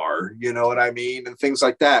antics are, you know what I mean? And things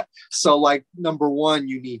like that. So like, number one,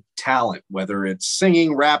 you need talent, whether it's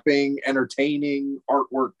singing, rapping, entertaining,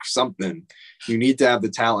 artwork, something. You need to have the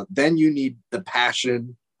talent. Then you need the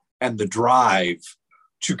passion and the drive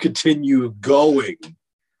to continue going.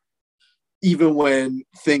 Even when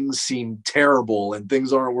things seem terrible and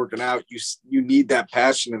things aren't working out, you need that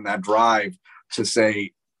passion and that drive to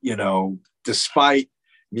say, you know, despite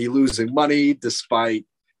me losing money, despite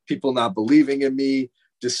people not believing in me,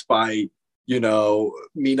 despite, you know,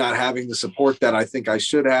 me not having the support that I think I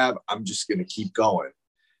should have, I'm just going to keep going.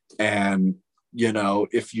 And, you know,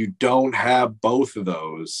 if you don't have both of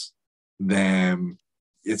those, then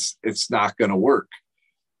it's not going to work.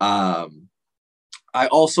 I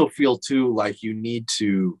also feel too, like you need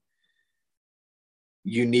to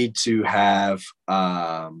have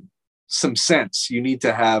some sense. You need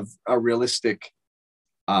to have a realistic,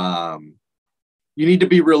 you need to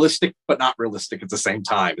be realistic, but not realistic at the same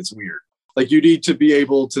time. It's weird. Like you need to be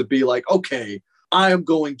able to be like, okay, I am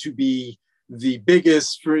going to be the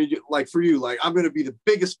biggest for you, like I'm going to be the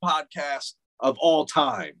biggest podcast of all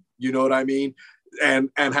time. You know what I mean? And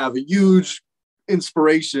have a huge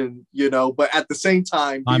inspiration, you know, but at the same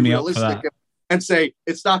time be realistic and say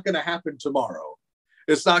it's not going to happen tomorrow.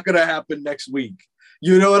 It's not going to happen next week.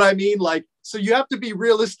 You know what I mean? Like, so you have to be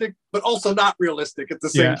realistic, but also not realistic at the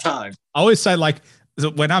same time. I always say, like,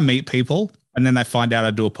 when I meet people and then they find out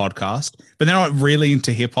I do a podcast, but they're not really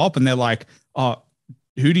into hip hop and they're like, oh,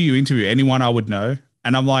 who do you interview? Anyone I would know?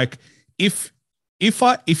 And I'm like, if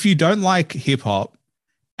you don't like hip hop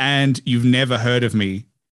and you've never heard of me,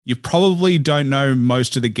 you probably don't know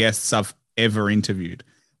most of the guests I've ever interviewed.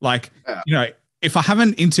 Like, you know, if I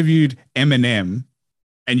haven't interviewed Eminem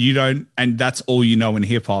and that's all you know in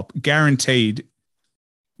hip hop, guaranteed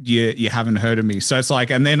you haven't heard of me. So it's like,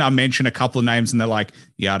 and then I mention a couple of names and they're like,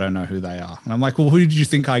 yeah, I don't know who they are. And I'm like, well, who did you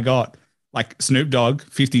think I got? Like Snoop Dogg,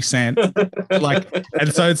 50 Cent. Like,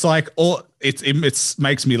 and so it's like, it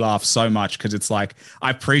makes me laugh so much because it's like, I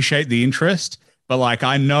appreciate the interest, but like,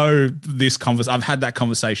 I know I've had that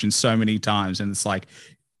conversation so many times and it's like,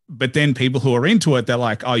 but then people who are into it, they're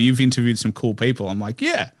like, oh, you've interviewed some cool people. I'm like,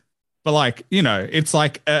 yeah. But like, you know, it's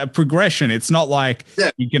like a progression. It's not like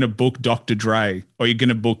you're going to book Dr. Dre or you're going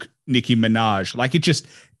to book Nicki Minaj. Like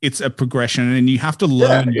it's a progression and you have to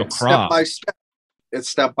learn your craft. Step by step. It's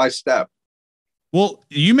step by step. Well,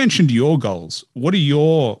 you mentioned your goals. What are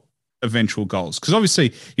your eventual goals? Because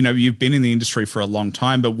obviously, you know, you've been in the industry for a long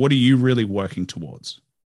time, but what are you really working towards?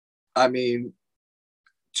 I mean,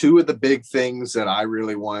 two of the big things that I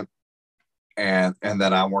really want and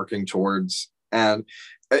that I'm working towards, and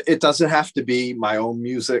it doesn't have to be my own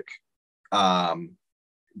music,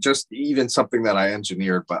 just even something that I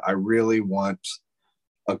engineered, but I really want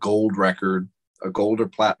a gold record, a gold or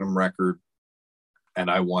platinum record, and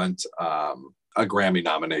I want a Grammy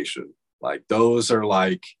nomination. Like those are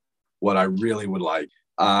like what I really would like.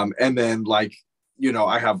 And then like, you know,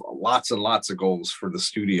 I have lots and lots of goals for the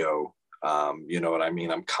studio. You know what I mean?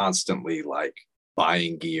 I'm constantly like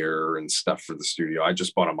buying gear and stuff for the studio. I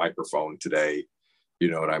just bought a microphone today. You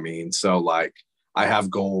know what I mean? So like I have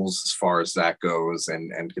goals as far as that goes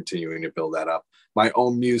and continuing to build that up. My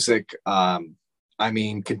own music, I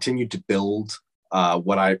mean, continue to build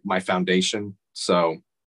my foundation. So,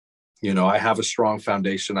 you know, I have a strong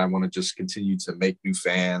foundation. I want to just continue to make new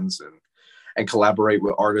fans and collaborate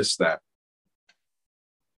with artists that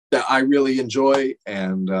I really enjoy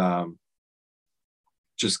and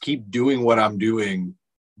just keep doing what I'm doing,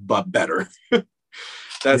 but better.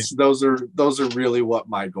 Those are really what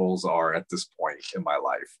my goals are at this point in my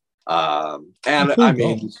life. And I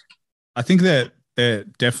mean, goals. I think that they're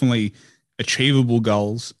definitely achievable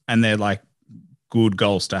goals and they're like good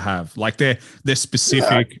goals to have. Like they're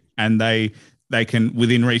specific and they can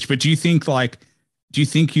within reach. But do you think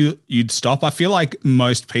you'd stop? I feel like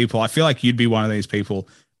most people, I feel like you'd be one of these people,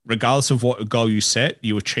 regardless of what goal you set,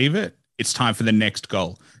 you achieve it. It's time for the next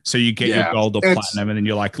goal. So you get your gold or platinum and then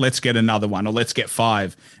you're like, let's get another one or let's get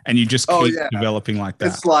 5. And you just keep developing like that.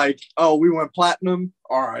 It's like, oh, we went platinum.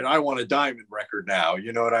 All right. I want a diamond record now.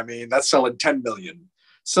 You know what I mean? That's selling 10 million.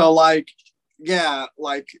 So like, yeah,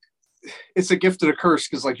 like it's a gift and a curse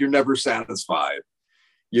because like you're never satisfied,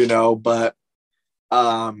 you know, but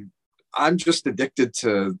I'm just addicted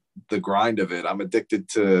to the grind of it. I'm addicted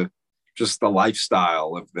to just the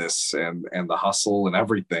lifestyle of this and the hustle and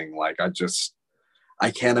everything. Like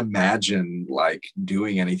I can't imagine like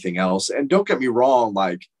doing anything else. And don't get me wrong,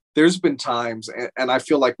 like there's been times, and I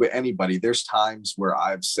feel like with anybody, there's times where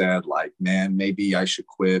I've said like, man, maybe I should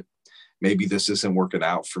quit. Maybe this isn't working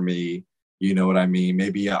out for me. You know what I mean?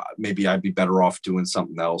 Maybe I'd be better off doing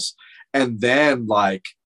something else. And then like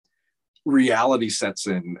reality sets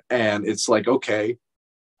in and it's like, okay,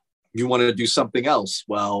 you want to do something else.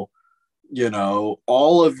 Well, you know,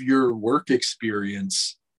 all of your work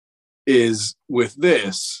experience is with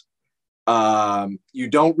this. You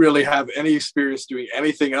don't really have any experience doing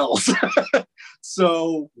anything else.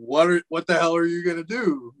 So what the hell are you going to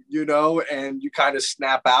do? You know, and you kind of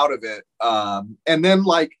snap out of it. And then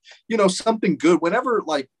like, you know, something good, whenever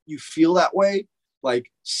like you feel that way, like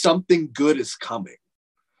something good is coming.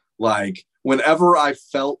 Like whenever I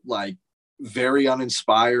felt like very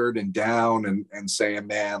uninspired and down and saying,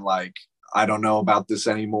 man, like, I don't know about this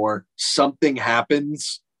anymore, something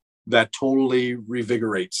happens that totally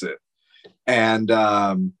revigorates it. And,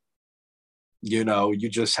 you know, you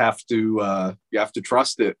just have to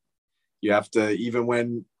trust it. You have to, even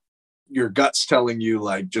when your gut's telling you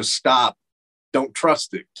like, just stop, don't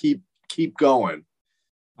trust it. Keep going.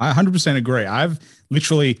 I 100% agree. I've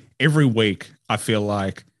literally every week, I feel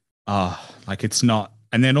like it's not.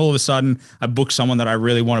 And then all of a sudden I book someone that I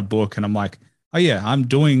really want to book. And I'm like, oh yeah, I'm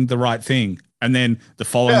doing the right thing. And then the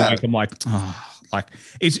following week, I'm like, oh, like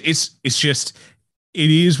it's just, it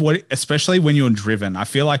is what, especially when you're driven. I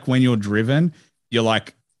feel like when you're driven, you're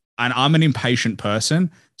like, and I'm an impatient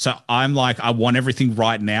person. So I'm like, I want everything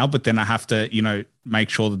right now, but then I have to, you know, make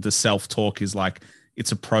sure that the self-talk is like,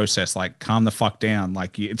 it's a process, like calm the fuck down.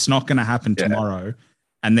 Like it's not going to happen tomorrow.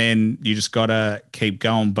 And then you just got to keep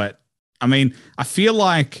going. But I mean, I feel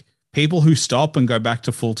like people who stop and go back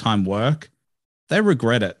to full-time work, they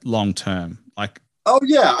regret it long-term. Like, oh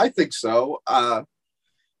yeah, I think so.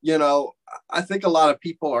 You know, I think a lot of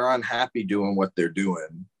people are unhappy doing what they're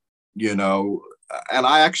doing, you know, and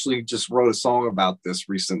I actually just wrote a song about this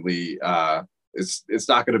recently. It's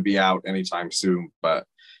not going to be out anytime soon, but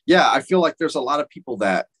yeah, I feel like there's a lot of people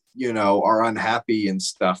that, you know, are unhappy and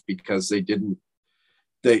stuff because they didn't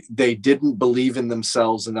believe in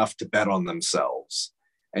themselves enough to bet on themselves.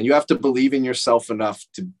 And you have to believe in yourself enough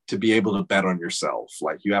to be able to bet on yourself.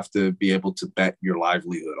 Like you have to be able to bet your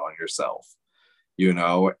livelihood on yourself, you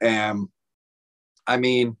know? And I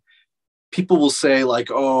mean, people will say like,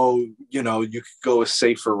 oh, you know, you could go a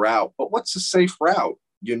safer route, but what's a safe route?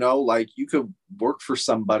 You know, like you could work for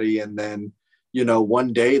somebody and then, you know,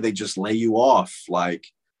 one day they just lay you off. Like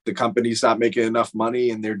the company's not making enough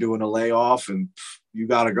money and they're doing a layoff and you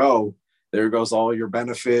got to go. There goes all your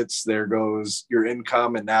benefits. There goes your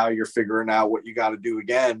income. And now you're figuring out what you got to do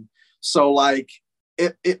again. So like,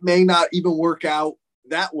 it may not even work out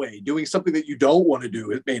that way. Doing something that you don't want to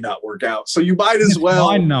do, it may not work out. So you might as well.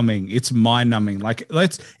 It's mind numbing. Like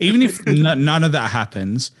even if none of that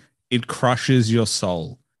happens, it crushes your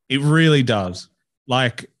soul. It really does.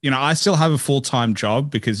 Like, you know, I still have a full-time job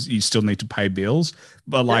because you still need to pay bills.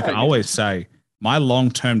 But like I always say, my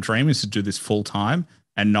long-term dream is to do this full-time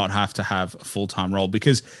and not have to have a full-time role.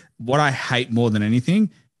 Because what I hate more than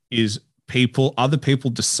anything is other people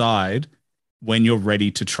decide when you're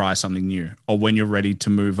ready to try something new or when you're ready to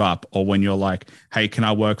move up or when you're like, hey, can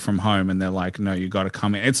I work from home? And they're like, no, you got to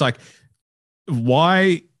come in. It's like,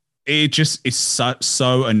 why? It just is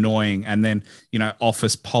so annoying. And then, you know,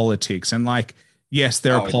 office politics and like, yes,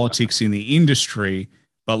 there are politics in the industry,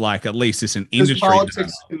 but like at least it's an industry. There's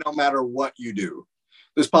politics no matter what you do.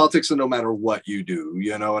 There's politics no matter what you do.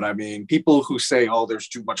 You know what I mean? People who say, oh, there's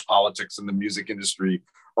too much politics in the music industry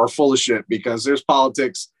are full of shit because there's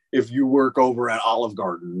politics if you work over at Olive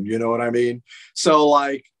Garden. You know what I mean? So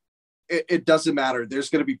like, it doesn't matter. There's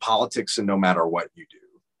going to be politics and no matter what you do.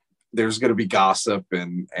 There's going to be gossip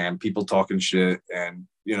and people talking shit and,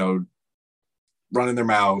 you know, running their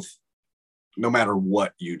mouth no matter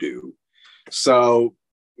what you do. So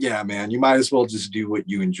yeah, man, you might as well just do what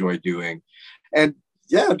you enjoy doing. And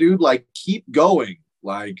yeah, dude, like keep going.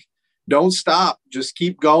 Like don't stop, just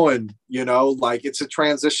keep going. You know, like it's a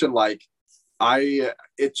transition. Like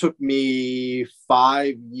it took me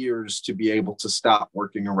 5 years to be able to stop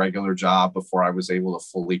working a regular job before I was able to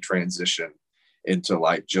fully transition into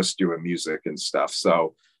like just doing music and stuff.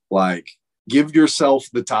 So like give yourself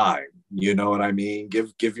the time, you know what I mean?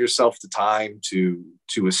 Give yourself the time to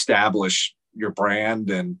establish your brand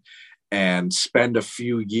and spend a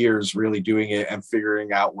few years really doing it and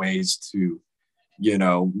figuring out ways to, you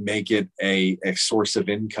know, make it a source of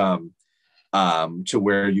income to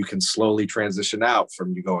where you can slowly transition out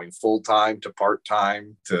from you going full-time to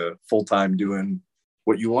part-time to full-time doing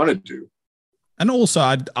what you want to do. And also,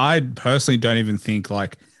 I personally don't even think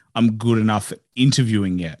like I'm good enough at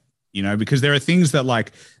interviewing yet, you know, because there are things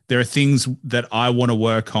that I want to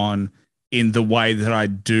work on in the way that I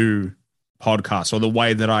do podcasts or the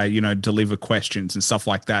way that I, you know, deliver questions and stuff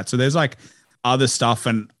like that. So there's like other stuff.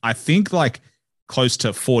 And I think like close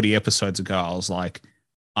to 40 episodes ago, I was like,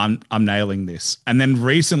 I'm nailing this. And then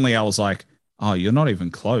recently I was like, oh, you're not even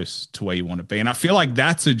close to where you want to be. And I feel like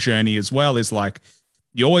that's a journey as well, is like,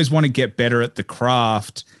 you always want to get better at the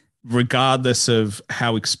craft, regardless of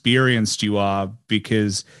how experienced you are,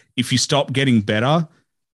 because if you stop getting better,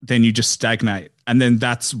 then you just stagnate. And then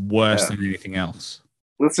that's worse than anything else.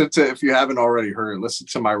 If you haven't already heard, listen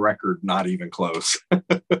to my record, Not Even Close.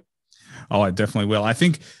 Oh, I definitely will. I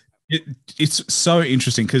think it's so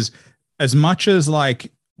interesting because as much as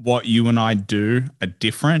like what you and I do are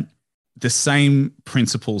different, the same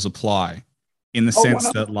principles apply in the sense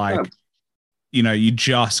 100%. That like, you know, you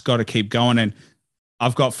just got to keep going. And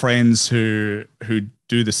I've got friends who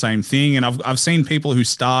do the same thing. And I've seen people who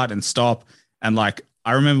start and stop. And like,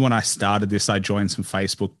 I remember when I started this, I joined some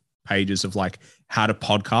Facebook pages of like how to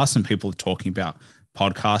podcast, and people are talking about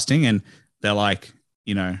podcasting, and they're like,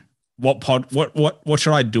 you know, what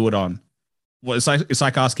should I do it on? Well, it's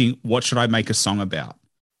like asking, what should I make a song about?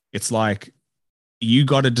 It's like, you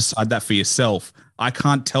got to decide that for yourself. I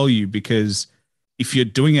can't tell you, because if you're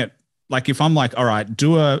doing it, like if I'm like, all right,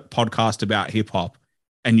 do a podcast about hip hop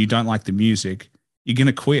and you don't like the music, you're going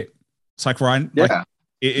to quit. It's like, right. Yeah. Like,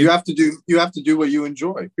 you have to do what you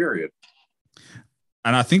enjoy, period.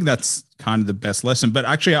 And I think that's kind of the best lesson. But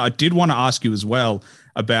actually, I did want to ask you as well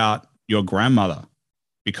about your grandmother,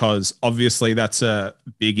 because obviously that's a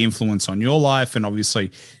big influence on your life. And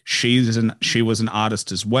obviously she was an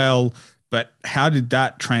artist as well. But how did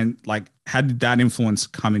that how did that influence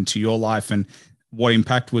come into your life, and what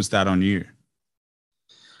impact was that on you?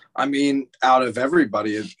 I mean, out of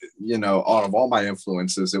everybody, you know, out of all my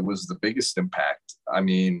influences, it was the biggest impact. I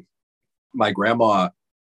mean, my grandma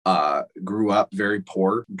grew up very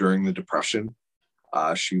poor during the Depression.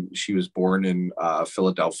 She was born in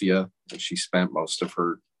Philadelphia, and she spent most of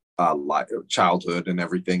her childhood and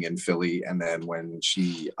everything in Philly. And then when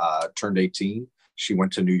she turned 18, she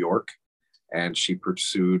went to New York, and she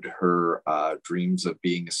pursued her dreams of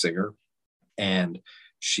being a singer. And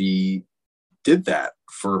she did that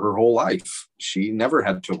for her whole life. She never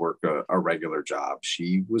had to work a regular job.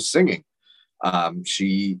 She was singing.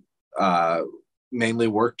 She mainly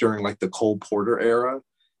worked during like the Cole Porter era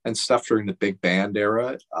and stuff, during the big band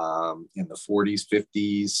era, in the 40s,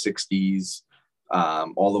 50s, 60s,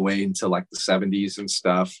 all the way into like the 70s and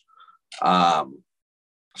stuff.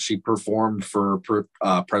 She performed for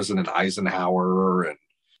President Eisenhower, and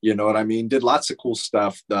you know what I mean? Did lots of cool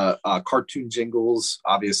stuff. The cartoon jingles,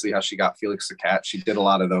 obviously how she got Felix the Cat. She did a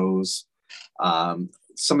lot of those.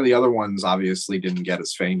 Some of the other ones obviously didn't get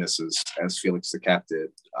as famous as Felix the Cat did.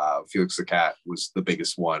 Felix the Cat was the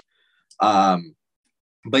biggest one.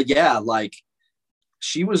 But yeah, like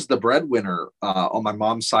she was the breadwinner on my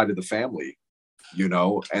mom's side of the family, you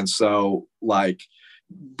know? And so like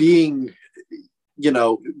being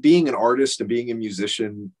an artist and being a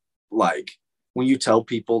musician, like when you tell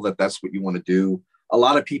people that that's what you want to do, a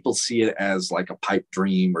lot of people see it as like a pipe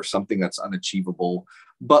dream or something that's unachievable.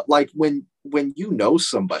 But like when you know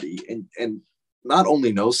somebody, and not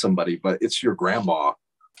only know somebody, but it's your grandma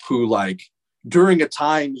who, like, during a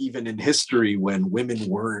time even in history when women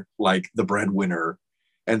weren't like the breadwinner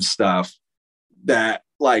and stuff, that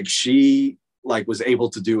like she like was able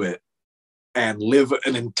to do it and live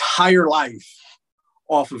an entire life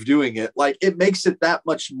off of doing it, like it makes it that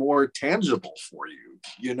much more tangible for you.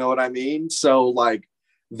 You know what I mean? So like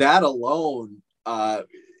that alone, I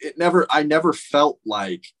never felt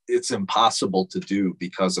like it's impossible to do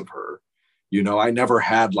because of her. You know, I never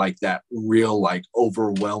had like that real like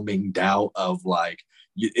overwhelming doubt of like,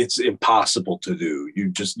 it's impossible to do. You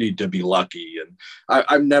just need to be lucky. And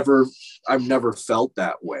I've never felt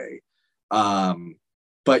that way.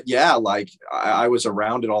 But yeah, like I was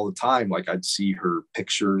around it all the time. Like I'd see her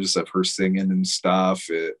pictures of her singing and stuff.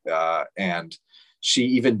 And she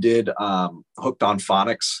even did Hooked on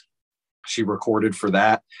Phonics. She recorded for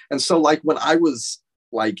that. And so like when I was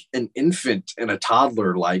like an infant and a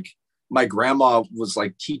toddler, like my grandma was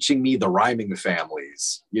like teaching me the rhyming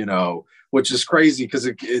families, you know, which is crazy because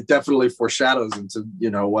it definitely foreshadows into,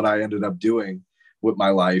 you know, what I ended up doing with my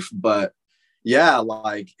life. But yeah,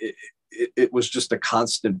 like it was just a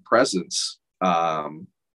constant presence and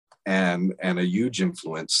a huge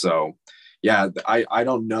influence. So yeah, I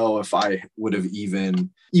don't know if I would have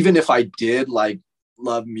even if I did like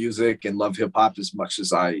love music and love hip hop as much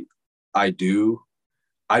as I do,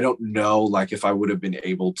 I don't know, like, if I would have been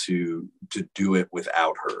able to do it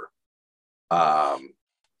without her.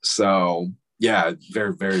 So yeah,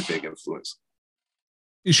 very, very big influence.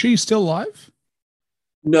 Is she still alive?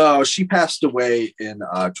 No, she passed away in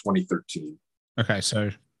 2013. Okay,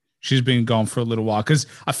 so she's been gone for a little while, because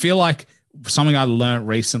I feel like something I learned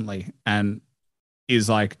recently and is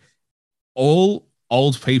like all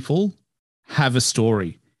old people have a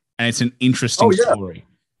story, and it's an interesting story.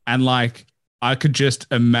 And like, I could just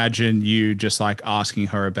imagine you just like asking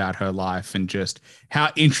her about her life and just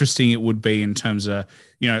how interesting it would be in terms of,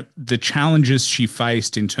 the challenges she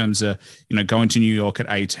faced in terms of, going to New York at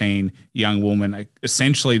 18, young woman. Like,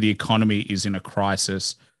 essentially, the economy is in a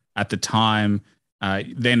crisis at the time,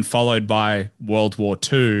 then followed by World War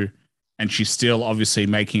II, and she's still obviously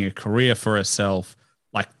making a career for herself.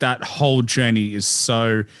 Like, that whole journey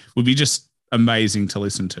would be just amazing to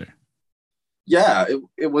listen to. Yeah,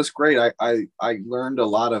 it was great. I learned a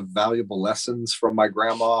lot of valuable lessons from my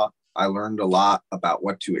grandma. I learned a lot about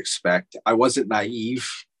what to expect. I wasn't naive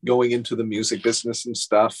going into the music business and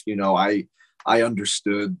stuff. I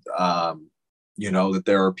understood, that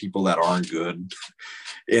there are people that aren't good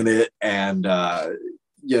in it, and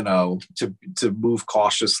to move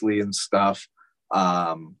cautiously and stuff.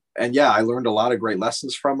 And yeah, I learned a lot of great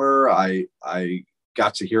lessons from her. I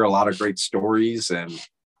got to hear a lot of great stories, and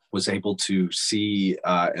was able to see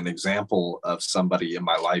an example of somebody in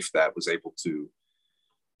my life that was able to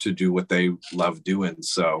do what they love doing.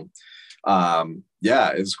 So yeah,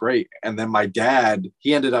 it's great. And then my dad,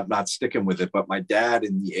 he ended up not sticking with it, but my dad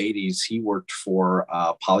in the 80s, he worked for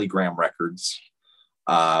Polygram Records,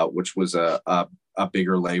 which was a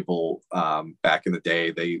bigger label back in the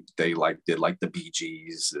day. They did like the Bee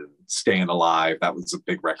Gees and Staying Alive. That was a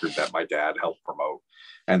big record that my dad helped promote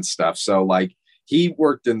and stuff. So like, he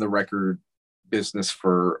worked in the record business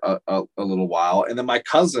for a little while. And then my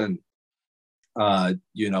cousin,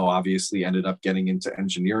 obviously ended up getting into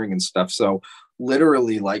engineering and stuff. So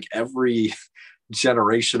literally, like, every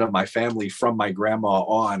generation of my family from my grandma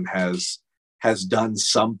on has done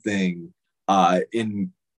something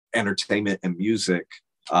in entertainment and music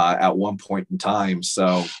at one point in time.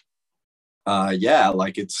 So yeah,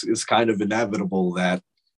 like, it's kind of inevitable that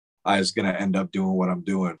I was going to end up doing what I'm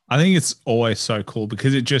doing. I think it's always so cool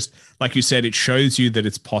because it just, like you said, it shows you that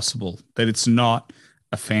it's possible, that it's not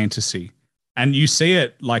a fantasy. And you see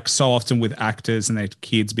it like so often with actors, and their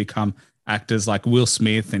kids become actors, like Will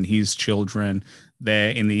Smith and his children.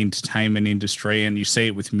 They're in the entertainment industry, and you see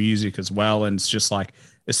it with music as well. And it's just like,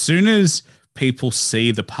 as soon as people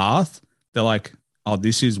see the path, they're like, oh,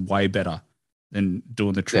 this is way better than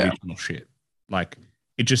doing the traditional shit. Like,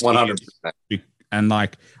 it just 100%. And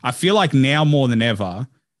like, I feel like now more than ever,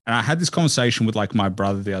 and I had this conversation with like my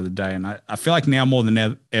brother the other day, and I feel like now more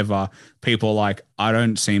than ever, people are like, I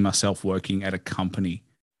don't see myself working at a company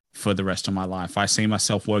for the rest of my life. I see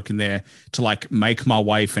myself working there to like make my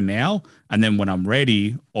way for now. And then when I'm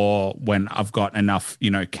ready, or when I've got enough,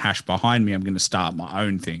 cash behind me, I'm going to start my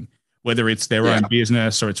own thing, whether it's their own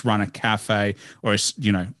business or it's run a cafe or it's,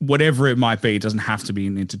 whatever it might be. It doesn't have to be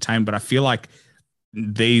in entertainment, but I feel like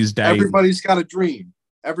these days, everybody's got a dream.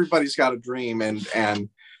 Everybody's got a dream, and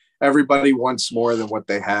everybody wants more than what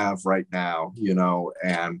they have right now,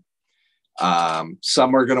 and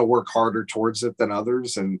some are going to work harder towards it than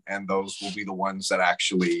others, and those will be the ones that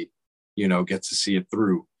actually, get to see it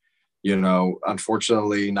through.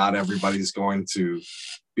 Unfortunately, not everybody's going to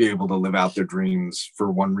be able to live out their dreams for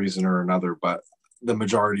one reason or another, but the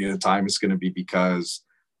majority of the time it's going to be because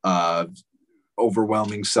of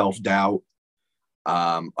overwhelming self-doubt,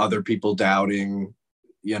 other people doubting,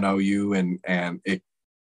 you, and it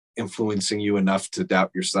influencing you enough to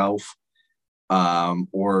doubt yourself,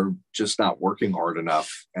 or just not working hard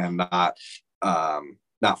enough and not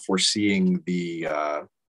foreseeing the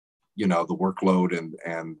the workload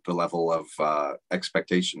and the level of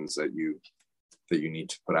expectations that you need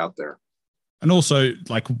to put out there. And also,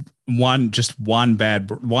 like, one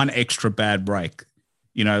extra bad break.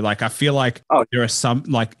 Like, I feel like there are some,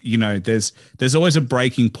 like, there's always a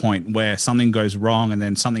breaking point where something goes wrong and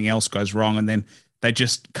then something else goes wrong, and then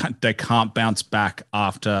they can't bounce back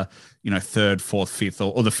after, third, fourth, fifth,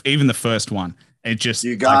 or even the first one. It just,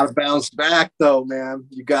 you gotta bounce back though, man.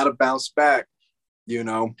 You gotta bounce back.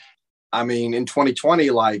 I mean, in 2020,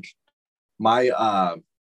 like, my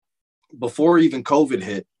before even COVID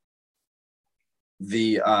hit,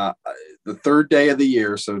 the third day of the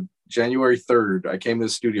year, so January 3rd, I came to the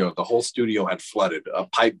studio. The whole studio had flooded. A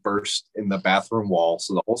pipe burst in the bathroom wall,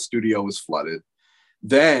 so the whole studio was flooded.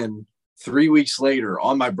 Then 3 weeks later,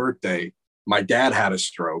 on my birthday, my dad had a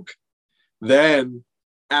stroke. Then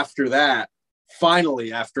after that,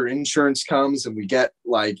 finally, after insurance comes and we get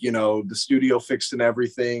like, you know, the studio fixed and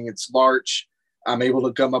everything, it's March, I'm able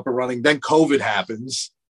to come up and running. Then COVID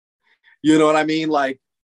happens. You know what I mean? Like,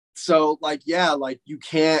 so like, yeah, like you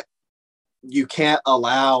can't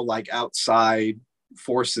allow like outside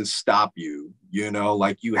forces stop you, you know,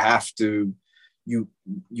 like you have to, you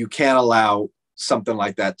can't allow something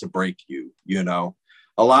like that to break you, you know.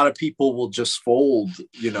 A lot of people will just fold,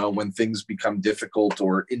 you know, when things become difficult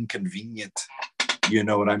or inconvenient, you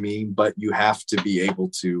know what I mean? But you have to be able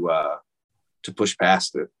to push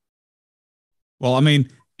past it. Well, I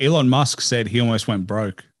mean, Elon Musk said he almost went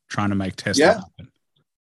broke trying to make Tesla happen.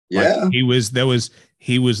 Yeah. Like he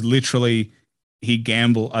was literally, he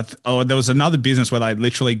gambled. There was another business where they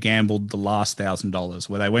literally gambled the last $1,000,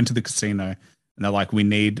 where they went to the casino and they're like, we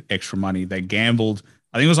need extra money. They gambled.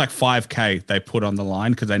 I think it was like $5,000 they put on the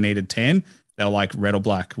line because they needed 10. They're like, red or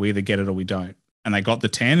black. We either get it or we don't. And they got the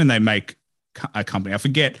 10 and they make a company. I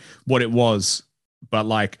forget what it was, but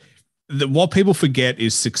like what people forget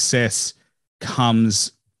is success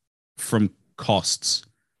comes from costs.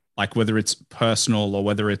 Like whether it's personal or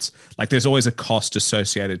whether it's like, there's always a cost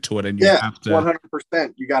associated to it. And you have to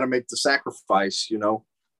 100%. You got to make the sacrifice, you know?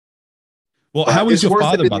 Well, how is your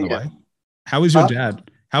father, by the way? How is your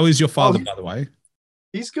dad? How is your father, by the way?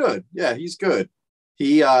 He's good. Yeah, he's good.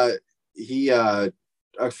 He a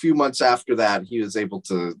few months after that, he was able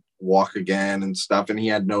to walk again and stuff. And he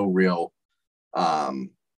had no real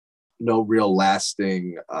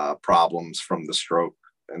lasting problems from the stroke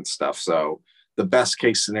and stuff. So the best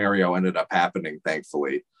case scenario ended up happening,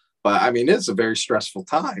 thankfully. But I mean, it's a very stressful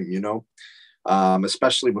time, you know,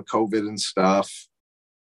 especially with COVID and stuff,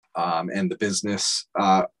 and the business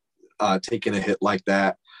taking a hit like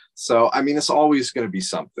that. So, I mean, it's always going to be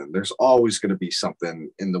something. There's always going to be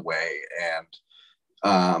something in the way.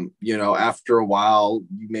 And, you know, after a while,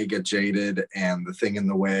 you may get jaded and the thing in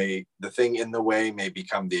the way may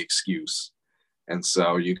become the excuse. And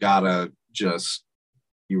so you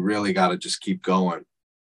really got to just keep going.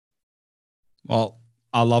 Well,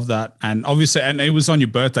 I love that. And obviously, and it was on your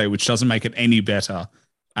birthday, which doesn't make it any better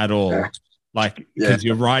at all. Yeah. Like, because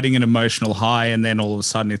you're riding an emotional high and then all of a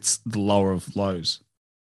sudden it's the lower of lows.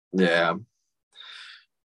 Yeah.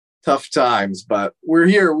 Tough times, but we're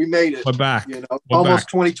here. We made it. We're back. You know, almost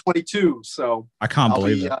 2022. So I can't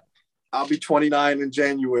believe it. I'll be 29 in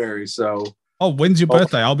January. So when's your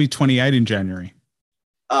birthday? I'll be 28 in January.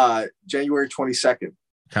 January 22nd.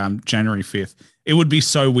 January 5th. It would be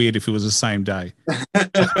so weird if it was the same day.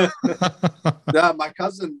 Yeah, my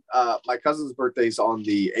cousin's birthday's on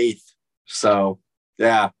the 8th. So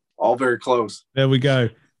yeah, all very close. There we go.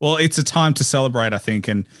 Well, it's a time to celebrate, I think.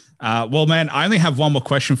 And well, man, I only have one more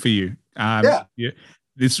question for you.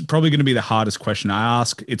 This is probably going to be the hardest question I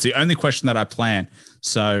ask. It's the only question that I plan.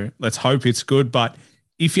 So let's hope it's good. But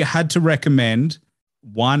if you had to recommend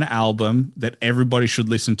one album that everybody should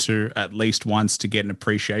listen to at least once to get an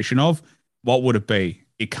appreciation of, what would it be?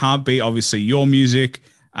 It can't be obviously your music,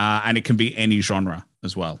 and it can be any genre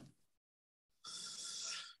as well.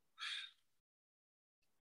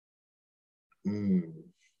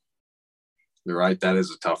 You're right. That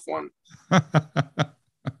is a tough one. That's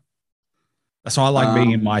why I like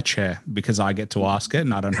being in my chair, because I get to ask it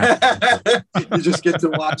and I don't have to. You just get to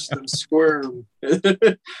watch them squirm.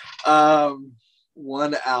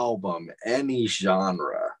 One album, any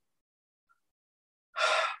genre.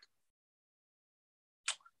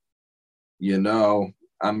 You know,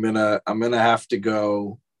 I'm gonna have to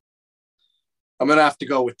go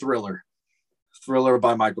with Thriller. Thriller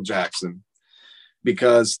by Michael Jackson,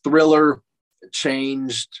 because Thriller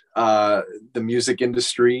changed the music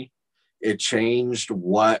industry. It changed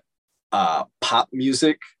what pop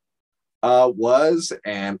music was,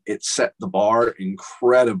 and it set the bar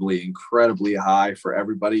incredibly, incredibly high for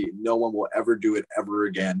everybody. No one will ever do it ever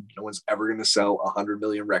again. No one's ever going to sell 100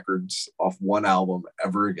 million records off one album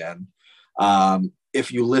ever again.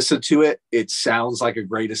 If you listen to it, it sounds like a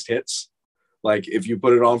greatest hits. Like if you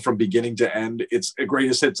put it on from beginning to end, it's a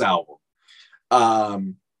greatest hits album.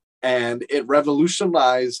 And it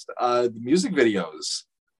revolutionized the music videos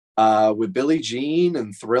with Billie Jean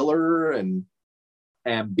and Thriller and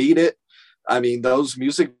Beat It. I mean, those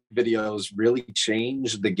music videos really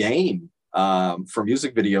changed the game for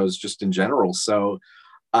music videos just in general. So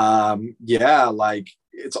yeah, like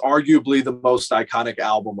it's arguably the most iconic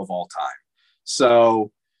album of all time.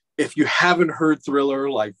 So if you haven't heard Thriller,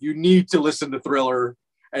 like you need to listen to Thriller.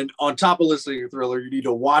 And on top of listening to Thriller, you need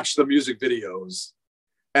to watch the music videos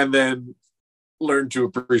and then learn to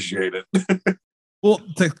appreciate it. Well,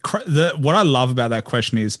 what I love about that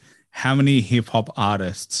question is how many hip hop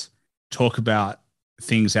artists talk about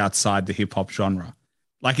things outside the hip hop genre.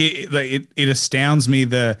 Like it astounds me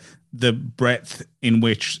the breadth in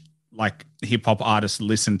which like hip hop artists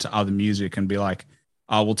listen to other music and be like,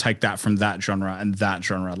 oh, we'll take that from that genre and that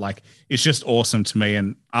genre. Like it's just awesome to me.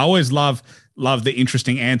 And I always love the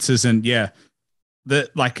interesting answers. And yeah,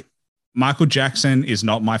 like Michael Jackson is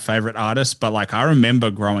not my favorite artist, but like I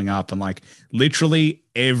remember growing up and like literally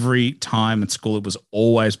every time at school, it was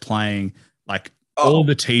always playing. Like all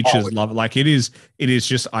the teachers love it. Like it is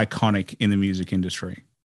just iconic in the music industry.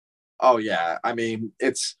 Oh yeah. I mean,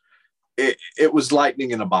 it was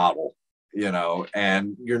lightning in a bottle, you know,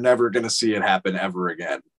 and you're never going to see it happen ever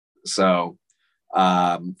again. So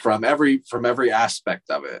from every aspect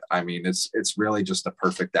of it, I mean, it's really just a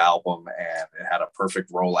perfect album, and it had a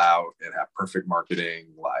perfect rollout. It had perfect marketing.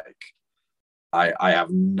 Like I have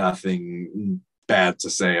nothing bad to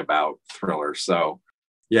say about Thriller. So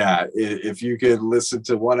yeah, if you could listen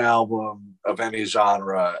to one album of any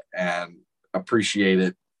genre and appreciate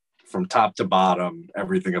it from top to bottom,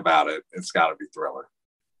 everything about it, it's got to be Thriller.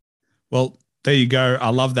 Well, there you go.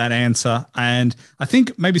 I love that answer. And I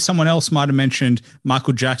think maybe someone else might have mentioned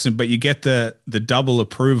Michael Jackson, but you get the double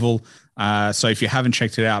approval. So if you haven't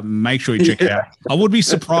checked it out, make sure you check it out. I would be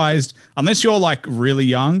surprised, unless you're like really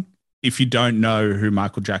young, if you don't know who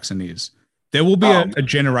Michael Jackson is. There will be a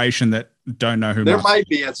generation that don't know who. There might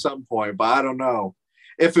be at some point, but I don't know.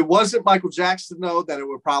 If it wasn't Michael Jackson, though, then it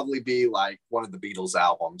would probably be like one of the Beatles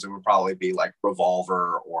albums. It would probably be like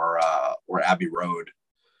Revolver or Abbey Road,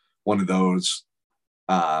 one of those,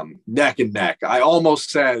 neck and neck. I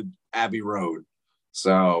almost said Abbey Road,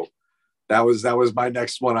 so that was my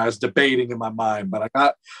next one. I was debating in my mind, but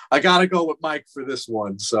I got to go with Mike for this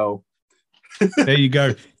one. So there you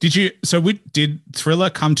go. Did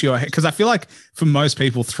Thriller come to your head? Because I feel like for most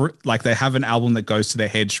people, like they have an album that goes to their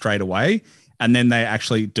head straight away. And then they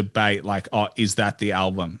actually debate like, oh, is that the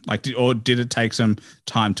album? Like, or did it take some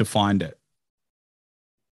time to find it?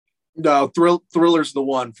 No, Thriller's the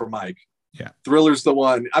one for Mike. Yeah. Thriller's the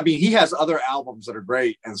one. I mean, he has other albums that are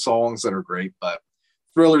great and songs that are great, but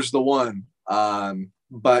Thriller's the one.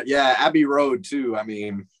 But yeah, Abbey Road too. I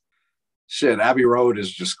mean, shit, Abbey Road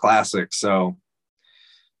is just classic. So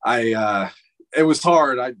it was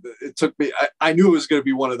hard. It took me, I knew it was going to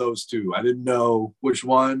be one of those two. I didn't know which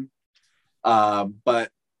one. But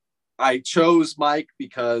I chose Mike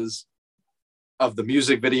because of the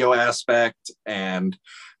music video aspect and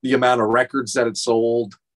the amount of records that it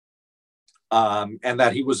sold, and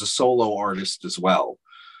that he was a solo artist as well.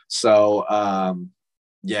 So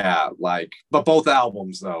yeah, like, but both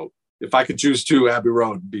albums though, if I could choose two, Abbey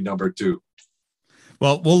Road would be number 2.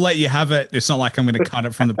 Well, we'll let you have it. It's not like I'm going to cut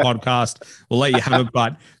it from the podcast. We'll let you have it.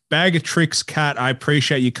 But Bag of Tricks Cat, I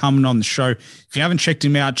appreciate you coming on the show. If you haven't checked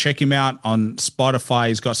him out, check him out on Spotify.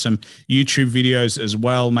 He's got some YouTube videos as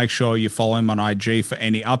well. Make sure you follow him on IG for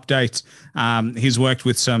any updates. He's worked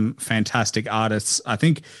with some fantastic artists. I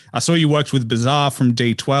think I saw you worked with Bizarre from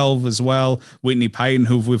D12 as well, Whitney Payton,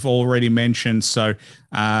 who we've already mentioned. So,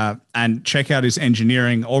 and check out his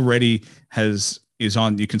engineering. Already is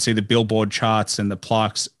on, you can see the Billboard charts and the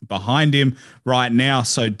plaques behind him right now.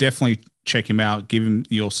 So definitely check him out, give him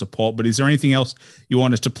your support. But is there anything else you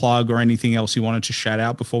wanted to plug or anything else you wanted to shout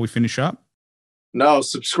out before we finish up? No,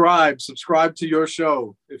 subscribe to your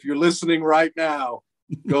show. If you're listening right now,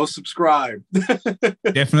 go subscribe.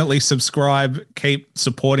 Definitely subscribe. Keep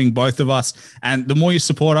supporting both of us. And the more you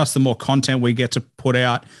support us, the more content we get to put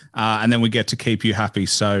out. And then we get to keep you happy.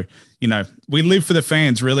 So, you know, we live for the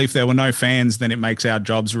fans, really. If there were no fans, then it makes our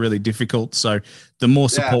jobs really difficult. So the more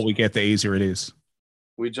support we get, the easier it is.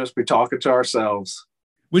 We just be talking to ourselves.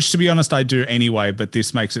 Which, to be honest, I do anyway, but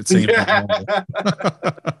this makes it seem like normal.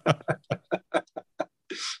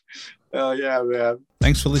 Oh, yeah, man.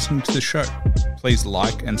 Thanks for listening to the show. Please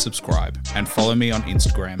like and subscribe and follow me on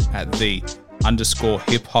Instagram at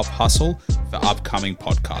 _hip-hop-hustle for upcoming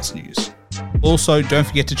podcast news. Also, don't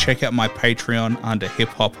forget to check out my Patreon under Hip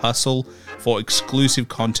Hop Hustle for exclusive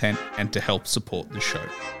content and to help support the show.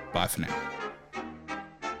 Bye for now.